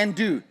can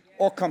do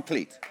or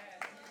complete.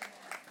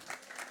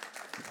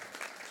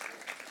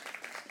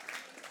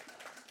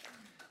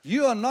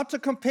 You are not to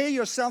compare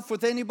yourself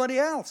with anybody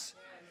else.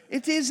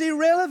 It is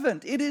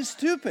irrelevant. It is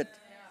stupid.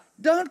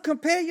 Don't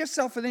compare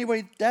yourself with anybody.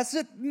 It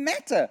doesn't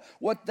matter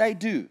what they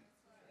do.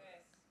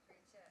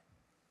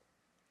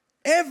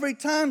 Every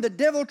time the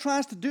devil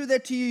tries to do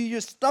that to you,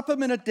 you stop a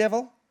minute,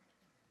 devil.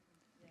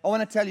 I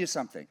want to tell you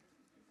something.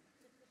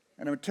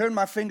 And I'm going to turn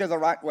my finger the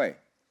right way.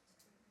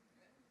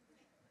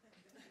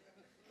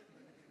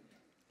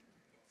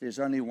 There's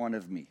only one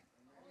of me.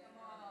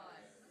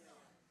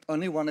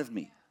 Only one of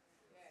me.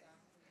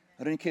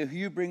 I don't care who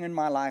you bring in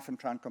my life and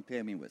try and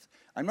compare me with.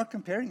 I'm not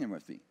comparing him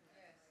with me.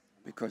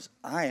 Because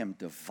I am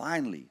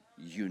divinely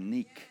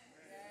unique.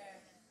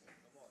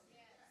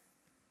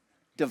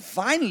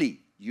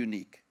 Divinely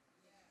unique.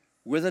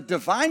 With a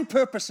divine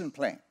purpose and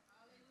plan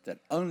that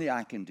only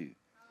I can do.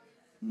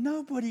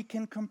 Nobody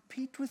can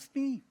compete with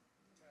me.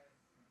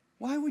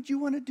 Why would you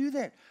want to do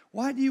that?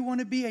 Why do you want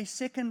to be a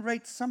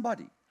second-rate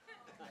somebody?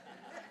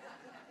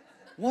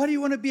 Why do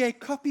you want to be a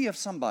copy of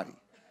somebody?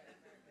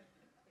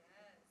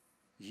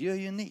 You're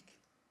unique.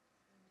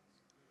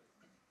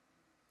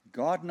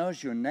 God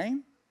knows your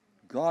name.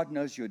 God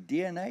knows your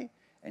DNA.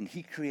 And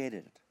He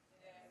created it.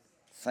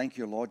 Thank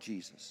you, Lord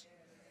Jesus.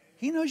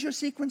 He knows your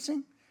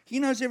sequencing. He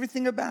knows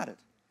everything about it.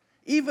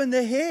 Even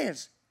the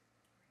hairs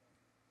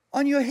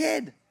on your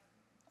head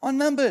are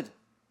numbered.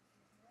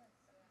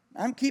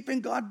 I'm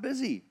keeping God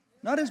busy.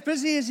 Not as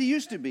busy as He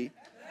used to be.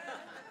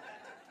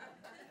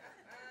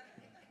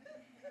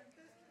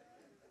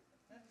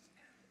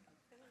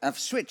 I've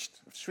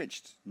switched.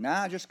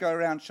 Now I just go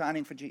around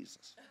shining for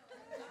Jesus.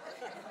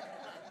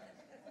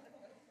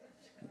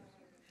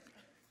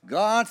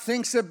 God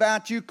thinks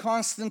about you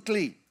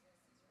constantly.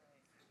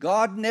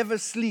 God never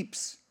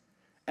sleeps.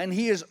 And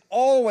He has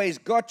always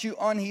got you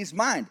on His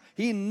mind.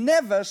 He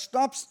never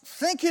stops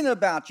thinking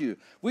about you.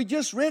 We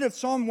just read it,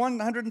 Psalm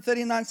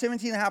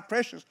 139:17, how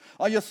precious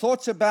are your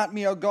thoughts about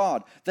me, O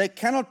God. They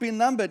cannot be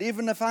numbered,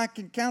 even if I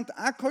can count.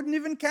 I couldn't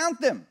even count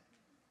them.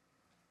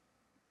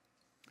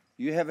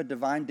 You have a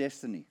divine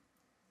destiny.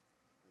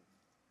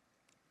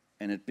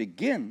 And it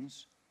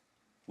begins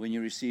when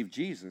you receive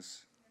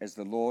Jesus as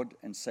the Lord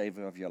and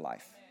Savior of your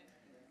life.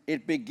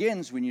 It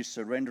begins when you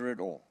surrender it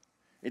all.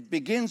 It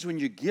begins when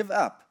you give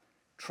up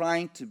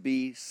trying to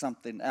be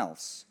something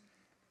else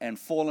and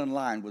fall in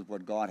line with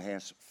what God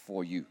has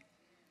for you.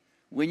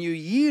 When you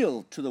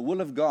yield to the will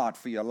of God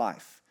for your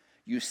life,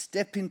 you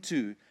step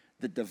into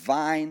the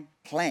divine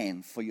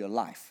plan for your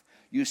life.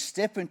 You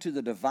step into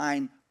the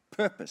divine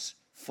purpose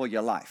for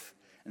your life.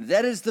 And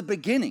that is the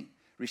beginning.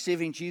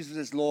 Receiving Jesus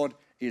as Lord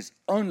is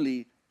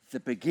only the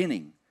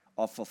beginning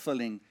of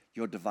fulfilling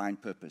your divine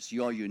purpose.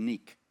 You're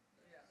unique.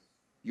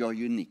 You're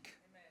unique.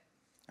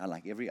 I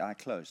like every eye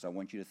closed. I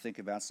want you to think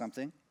about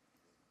something.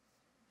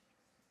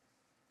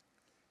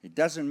 It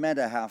doesn't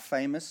matter how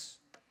famous,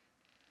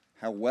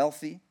 how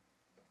wealthy,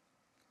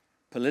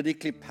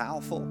 politically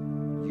powerful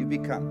you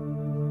become.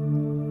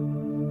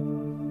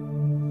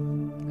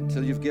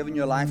 Until you've given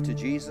your life to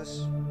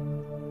Jesus,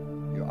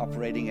 you're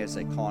operating as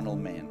a carnal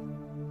man,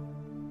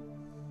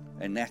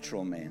 a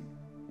natural man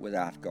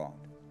without God.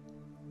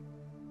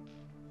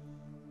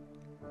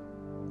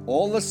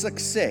 All the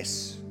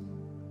success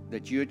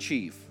that you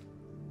achieve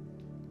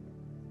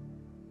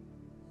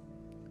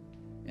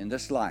in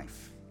this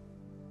life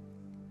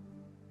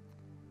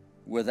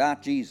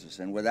without Jesus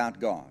and without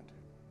God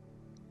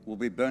will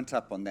be burnt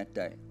up on that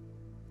day.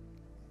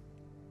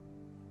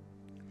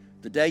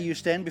 The day you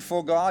stand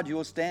before God, you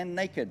will stand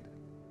naked,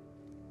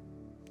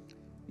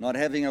 not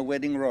having a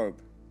wedding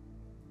robe.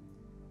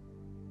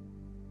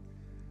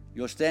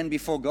 You'll stand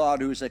before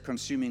God, who is a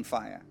consuming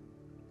fire,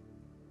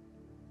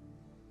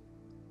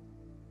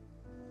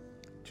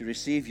 to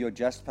receive your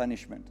just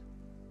punishment.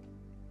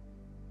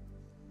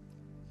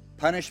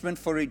 Punishment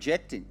for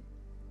rejecting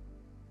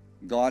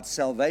God's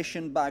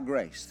salvation by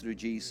grace through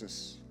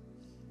Jesus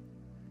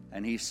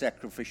and His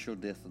sacrificial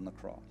death on the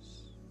cross.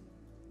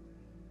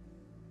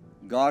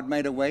 God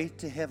made a way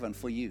to heaven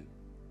for you.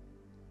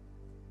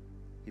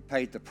 He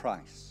paid the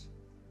price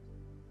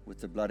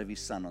with the blood of His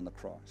Son on the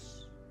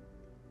cross.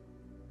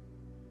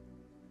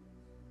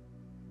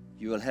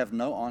 You will have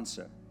no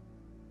answer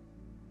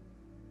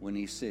when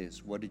He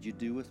says, "What did you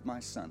do with my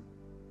son?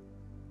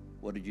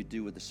 What did you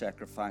do with the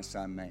sacrifice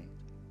I made?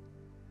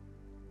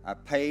 I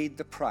paid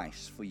the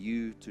price for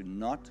you to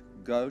not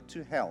go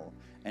to hell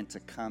and to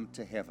come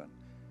to heaven.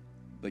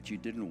 But you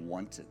didn't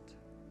want it.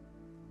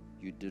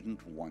 You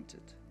didn't want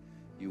it.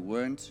 You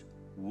weren't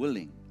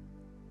willing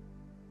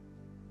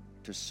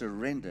to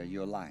surrender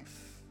your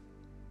life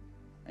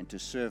and to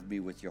serve me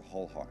with your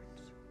whole heart."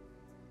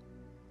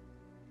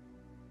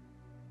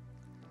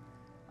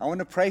 I want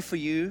to pray for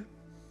you,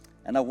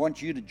 and I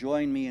want you to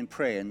join me in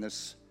prayer in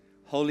this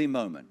holy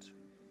moment.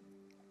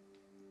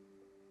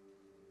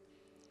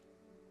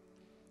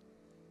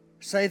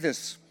 Say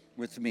this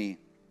with me.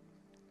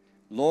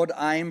 Lord,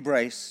 I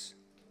embrace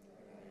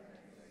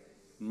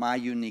my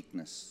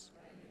uniqueness.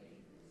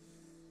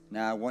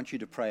 Now, I want you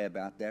to pray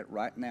about that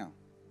right now,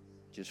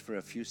 just for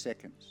a few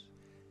seconds.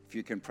 If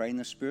you can pray in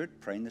the Spirit,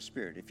 pray in the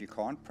Spirit. If you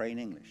can't, pray in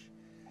English.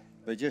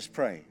 But just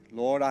pray.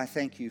 Lord, I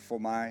thank you for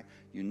my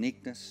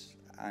uniqueness.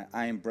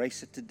 I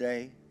embrace it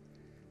today.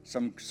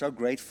 I'm so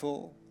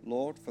grateful,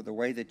 Lord, for the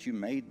way that you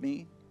made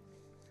me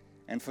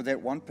and for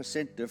that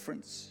 1%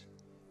 difference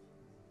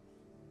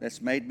that's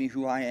made me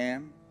who I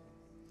am,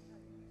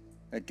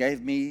 that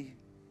gave me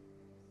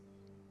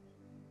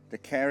the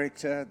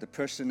character, the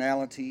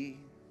personality,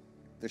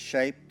 the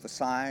shape, the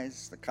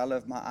size, the color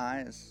of my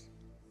eyes.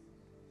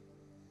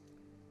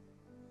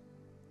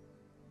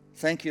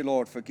 Thank you,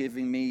 Lord, for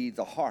giving me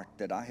the heart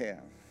that I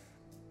have,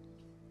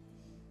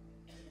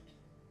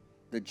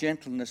 the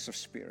gentleness of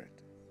spirit,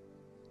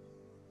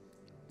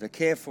 the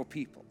care for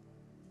people,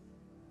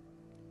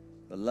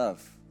 the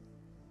love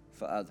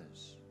for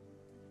others.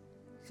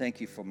 Thank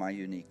you for my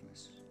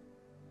uniqueness.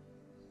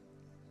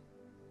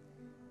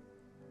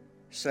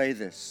 Say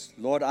this.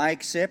 Lord, I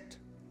accept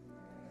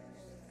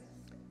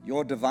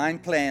your divine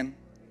plan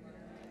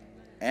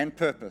and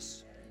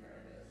purpose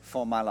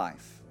for my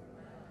life.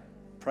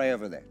 Pray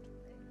over that.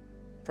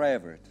 Pray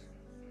over it.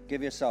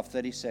 Give yourself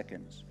 30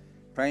 seconds.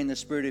 Pray in the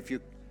Spirit. If you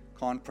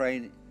can't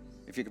pray,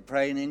 if you can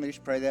pray in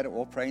English, pray that,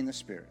 or pray in the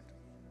Spirit.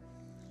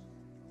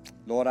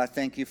 Lord, I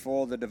thank you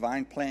for the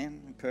divine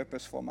plan and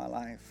purpose for my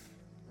life.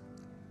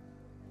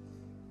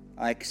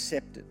 I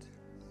accept it.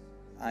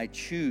 I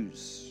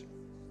choose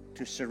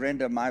to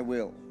surrender my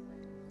will.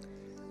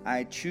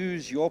 I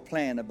choose your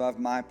plan above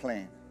my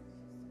plan.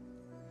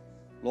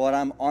 Lord,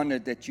 I'm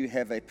honored that you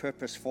have a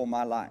purpose for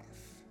my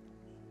life,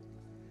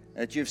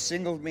 that you've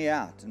singled me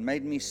out and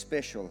made me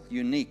special,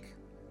 unique,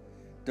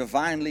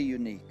 divinely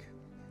unique,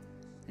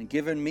 and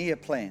given me a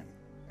plan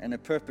and a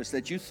purpose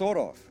that you thought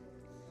of.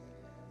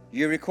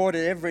 You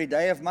recorded every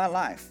day of my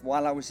life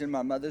while I was in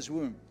my mother's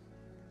womb.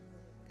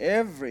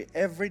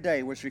 Every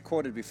day was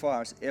recorded before I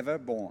was ever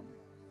born.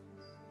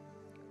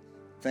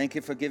 Thank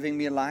you for giving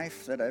me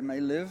life that I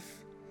may live,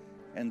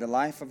 and the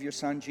life of your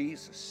Son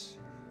Jesus,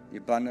 the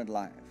abundant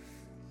life.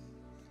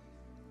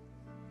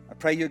 I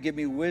pray you give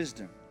me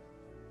wisdom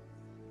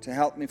to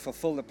help me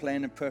fulfill the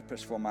plan and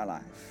purpose for my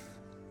life,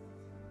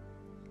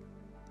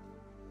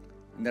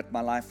 and that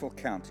my life will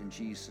count in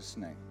Jesus'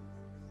 name.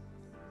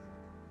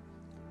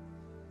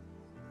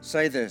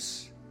 Say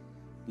this: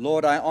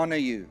 Lord, I honor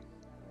you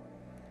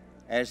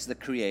as the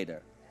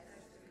Creator.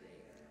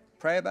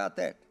 Pray about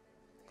that.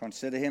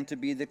 Consider him to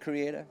be the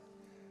Creator.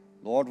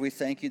 Lord, we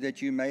thank you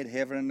that you made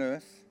heaven and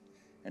earth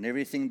and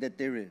everything that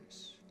there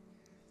is.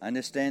 I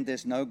understand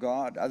there's no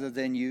God other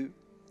than you.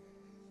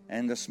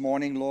 And this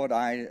morning, Lord,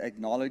 I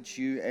acknowledge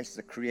you as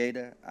the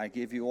Creator. I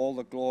give you all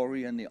the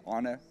glory and the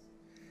honor.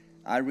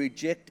 I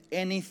reject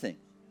anything,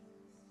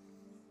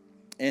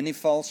 any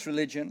false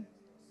religion,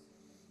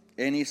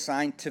 any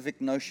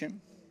scientific notion,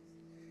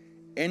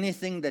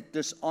 anything that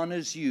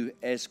dishonors you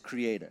as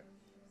Creator,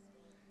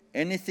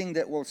 anything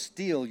that will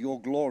steal your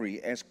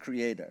glory as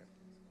Creator.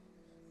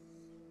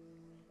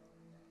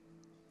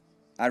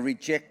 I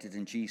reject it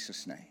in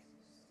Jesus' name.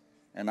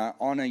 And I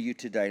honor you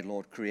today,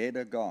 Lord,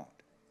 Creator God,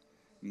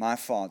 my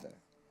Father.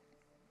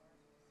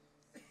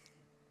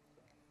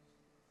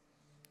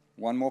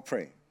 One more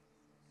prayer.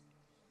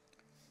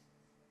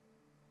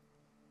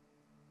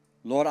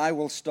 Lord, I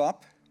will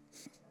stop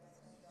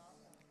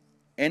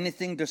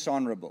anything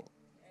dishonorable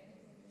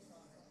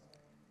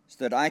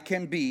so that I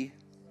can be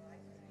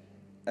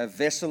a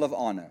vessel of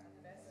honor,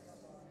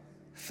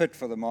 fit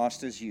for the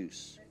Master's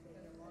use.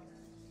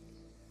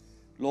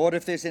 Lord,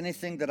 if there's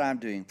anything that I'm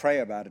doing, pray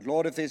about it.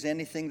 Lord, if there's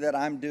anything that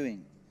I'm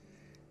doing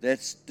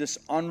that's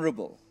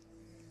dishonorable,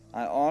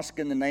 I ask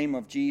in the name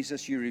of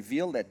Jesus, you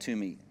reveal that to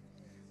me.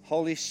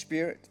 Holy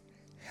Spirit,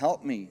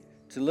 help me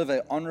to live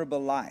an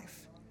honorable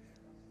life.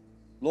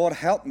 Lord,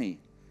 help me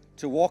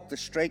to walk the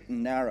straight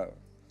and narrow.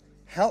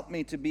 Help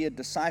me to be a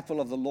disciple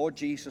of the Lord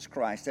Jesus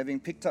Christ, having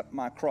picked up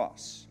my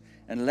cross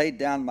and laid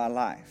down my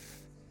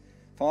life.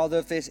 Father,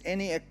 if there's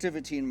any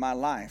activity in my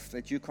life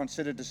that you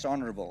consider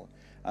dishonorable,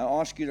 I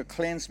ask you to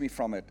cleanse me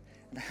from it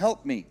and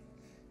help me.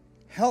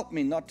 Help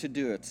me not to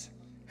do it.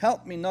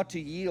 Help me not to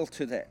yield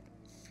to that.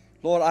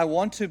 Lord, I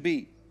want to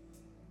be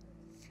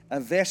a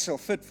vessel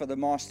fit for the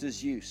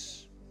Master's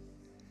use.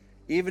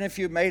 Even if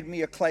you made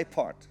me a clay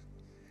pot,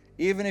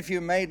 even if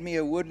you made me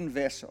a wooden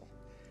vessel,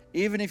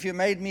 even if you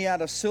made me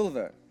out of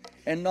silver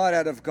and not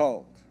out of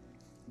gold,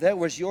 that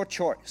was your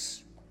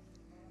choice.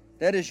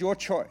 That is your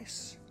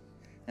choice.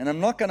 And I'm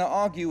not going to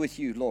argue with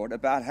you, Lord,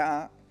 about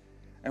how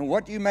and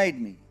what you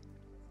made me.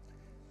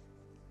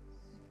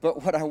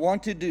 But what I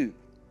want to do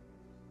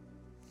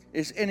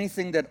is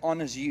anything that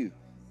honors you.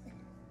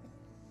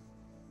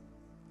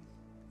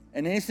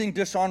 And anything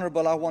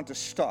dishonorable, I want to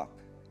stop.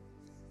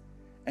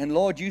 And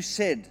Lord, you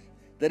said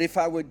that if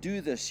I would do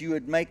this, you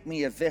would make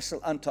me a vessel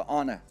unto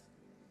honor.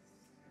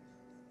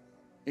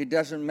 It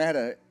doesn't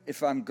matter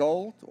if I'm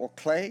gold or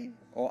clay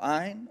or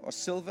iron or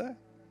silver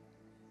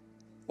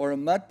or a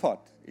mud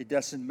pot. It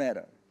doesn't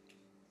matter.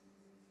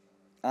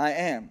 I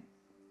am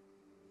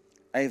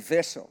a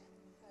vessel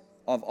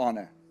of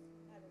honor,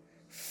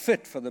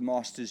 fit for the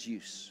Master's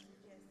use.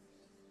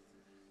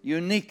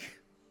 Unique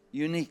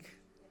in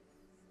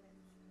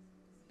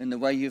the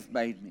way you've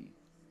made me.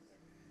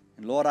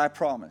 And Lord, I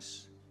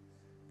promise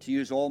to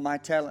use all my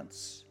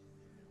talents,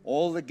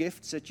 all the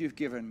gifts that you've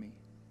given me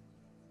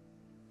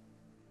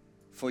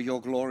for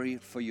your glory,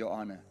 for your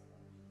honor.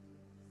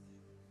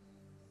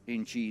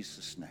 In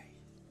Jesus' name.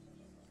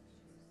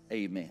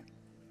 Amen.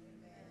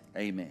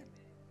 Amen.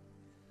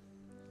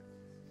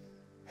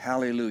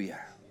 Hallelujah.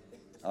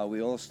 Are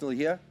we all still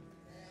here?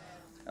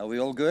 Are we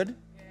all good?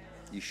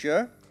 You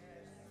sure?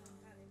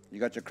 You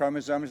got your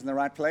chromosomes in the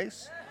right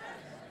place?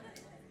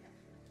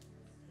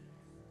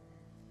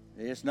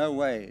 There's no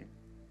way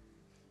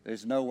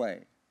that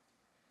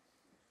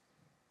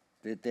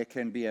there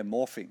can be a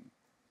morphing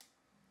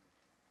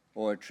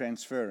or a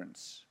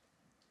transference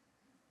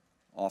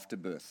after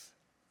birth.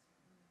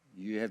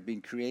 You have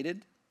been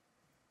created.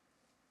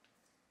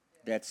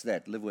 That's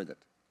that. Live with it.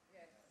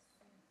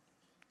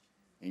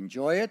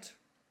 Enjoy it.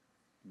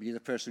 Be the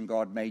person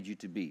God made you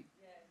to be.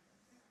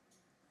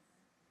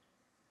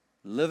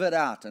 Live it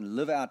out and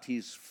live out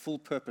His full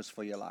purpose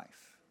for your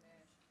life.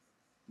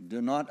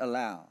 Do not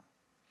allow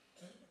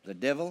the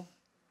devil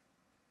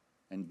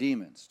and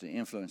demons to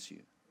influence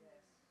you.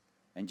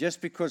 And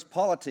just because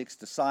politics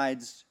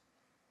decides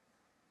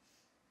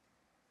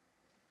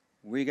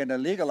we're going to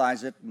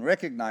legalize it and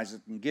recognize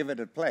it and give it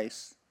a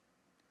place,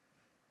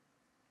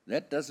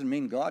 that doesn't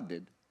mean God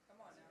did.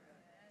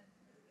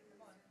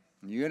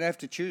 You're going to have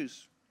to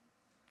choose.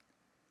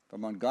 If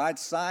I'm on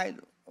God's side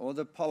or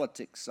the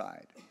politics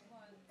side.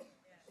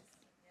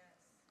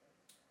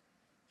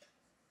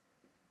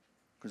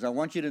 Because I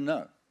want you to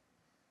know,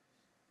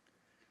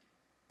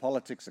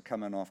 politics are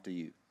coming after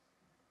you.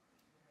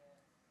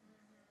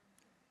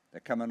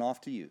 They're coming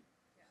after you.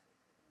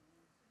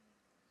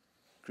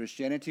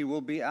 Christianity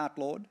will be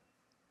outlawed.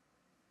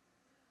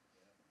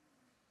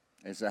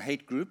 as a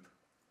hate group,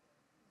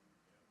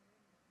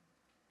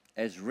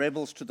 as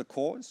rebels to the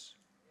cause.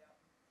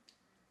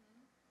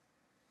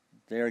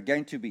 They are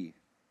going to be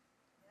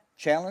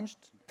challenged,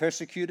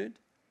 persecuted.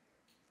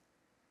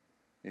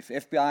 If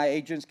FBI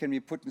agents can be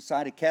put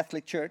inside a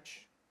Catholic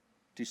church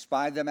to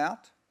spy them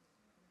out,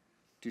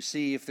 to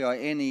see if there are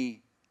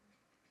any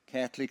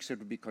Catholics that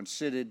would be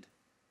considered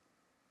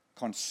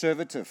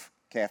conservative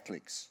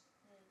Catholics,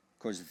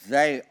 because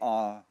they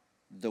are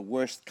the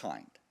worst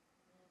kind,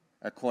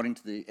 according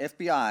to the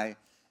FBI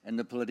and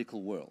the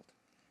political world.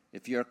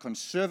 If you're a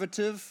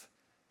conservative,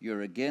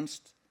 you're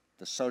against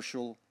the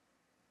social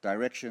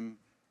direction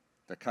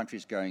the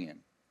country's going in,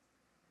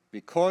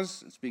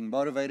 because it's being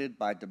motivated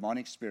by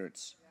demonic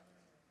spirits.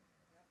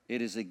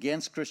 It is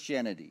against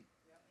Christianity.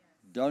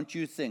 Don't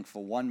you think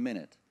for 1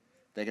 minute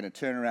they're going to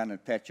turn around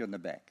and pat you on the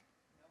back.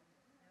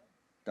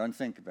 Don't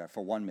think about it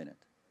for 1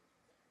 minute.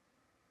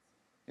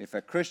 If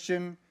a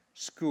Christian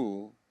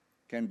school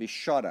can be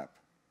shot up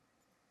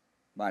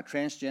by a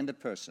transgender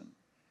person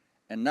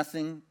and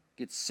nothing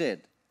gets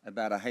said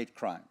about a hate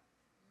crime,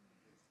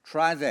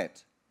 try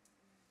that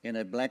in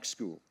a black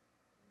school.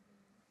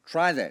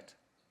 Try that.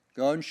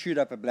 Go and shoot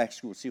up a black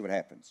school, see what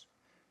happens.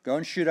 Go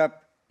and shoot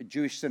up a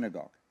Jewish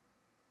synagogue.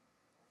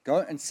 Go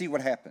and see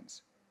what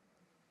happens.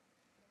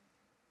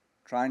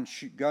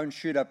 Go and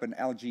shoot up an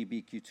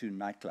LGBTQ2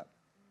 nightclub.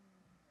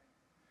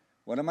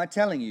 What am I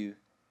telling you?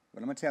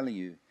 What am I telling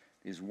you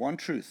is one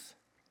truth,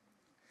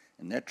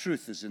 and that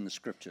truth is in the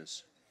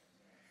scriptures.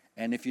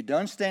 And if you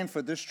don't stand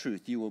for this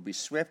truth, you will be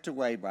swept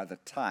away by the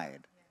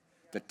tide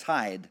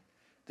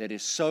that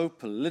is so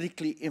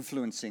politically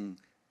influencing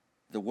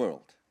the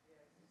world.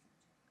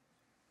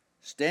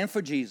 Stand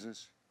for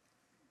Jesus.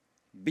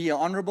 Be an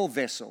honorable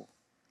vessel.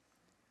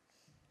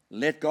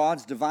 Let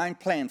God's divine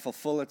plan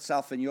fulfill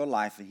itself in your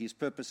life and His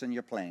purpose in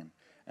your plan.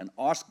 And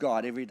ask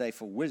God every day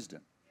for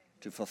wisdom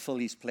to fulfill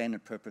His plan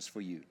and purpose for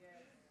you.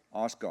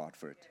 Ask God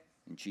for it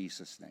in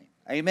Jesus' name.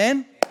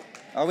 Amen?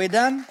 Are we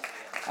done?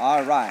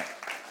 All right.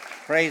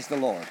 Praise the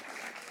Lord.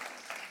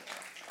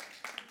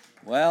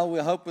 Well, we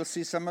hope we'll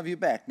see some of you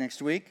back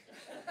next week.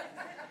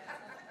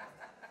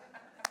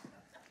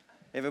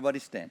 Everybody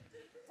stand.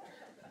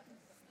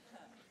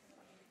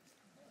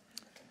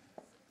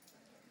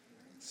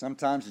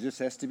 Sometimes it just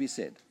has to be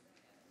said.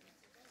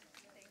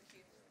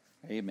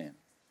 Amen.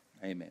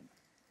 Amen.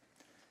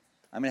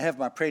 I'm going to have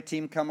my prayer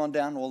team come on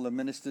down. All the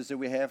ministers that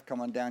we have,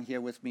 come on down here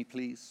with me,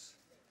 please.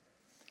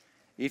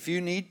 If you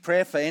need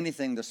prayer for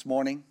anything this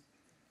morning,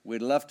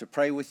 we'd love to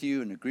pray with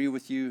you and agree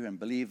with you and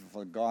believe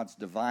for God's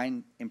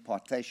divine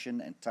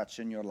impartation and touch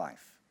in your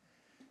life.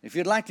 If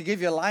you'd like to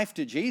give your life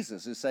to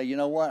Jesus and say, you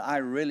know what, I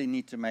really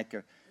need to make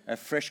a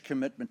fresh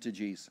commitment to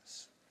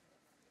Jesus.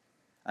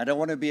 I don't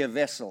want to be a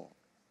vessel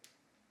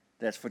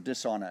that's for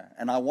dishonor.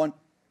 And I want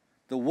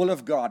the will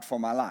of God for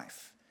my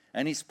life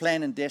and His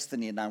plan and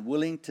destiny. And I'm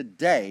willing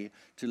today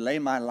to lay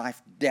my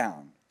life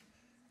down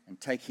and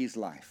take His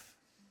life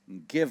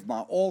and give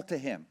my all to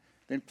Him.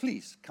 Then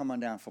please come on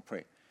down for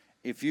prayer.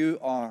 If you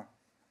are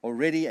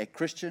already a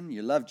Christian,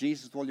 you love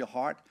Jesus with all your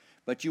heart,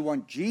 but you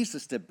want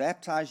Jesus to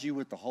baptize you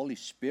with the Holy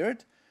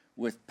Spirit,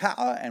 with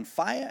power and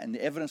fire and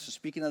the evidence of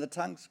speaking other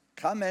tongues,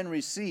 come and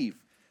receive.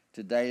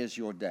 Today is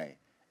your day.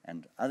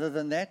 And other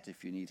than that,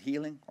 if you need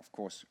healing, of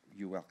course,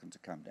 you're welcome to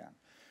come down.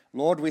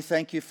 Lord, we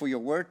thank you for your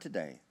word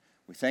today.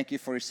 We thank you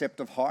for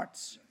receptive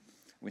hearts.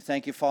 We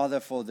thank you, Father,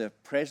 for the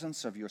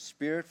presence of your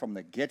Spirit from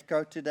the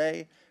get-go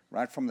today,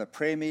 right from the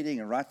prayer meeting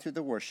and right through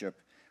the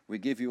worship. We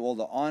give you all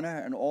the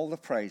honor and all the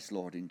praise,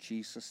 Lord, in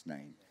Jesus'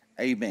 name.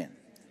 Amen.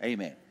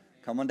 Amen.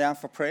 Come on down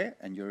for prayer,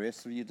 and your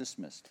rest of you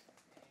dismissed.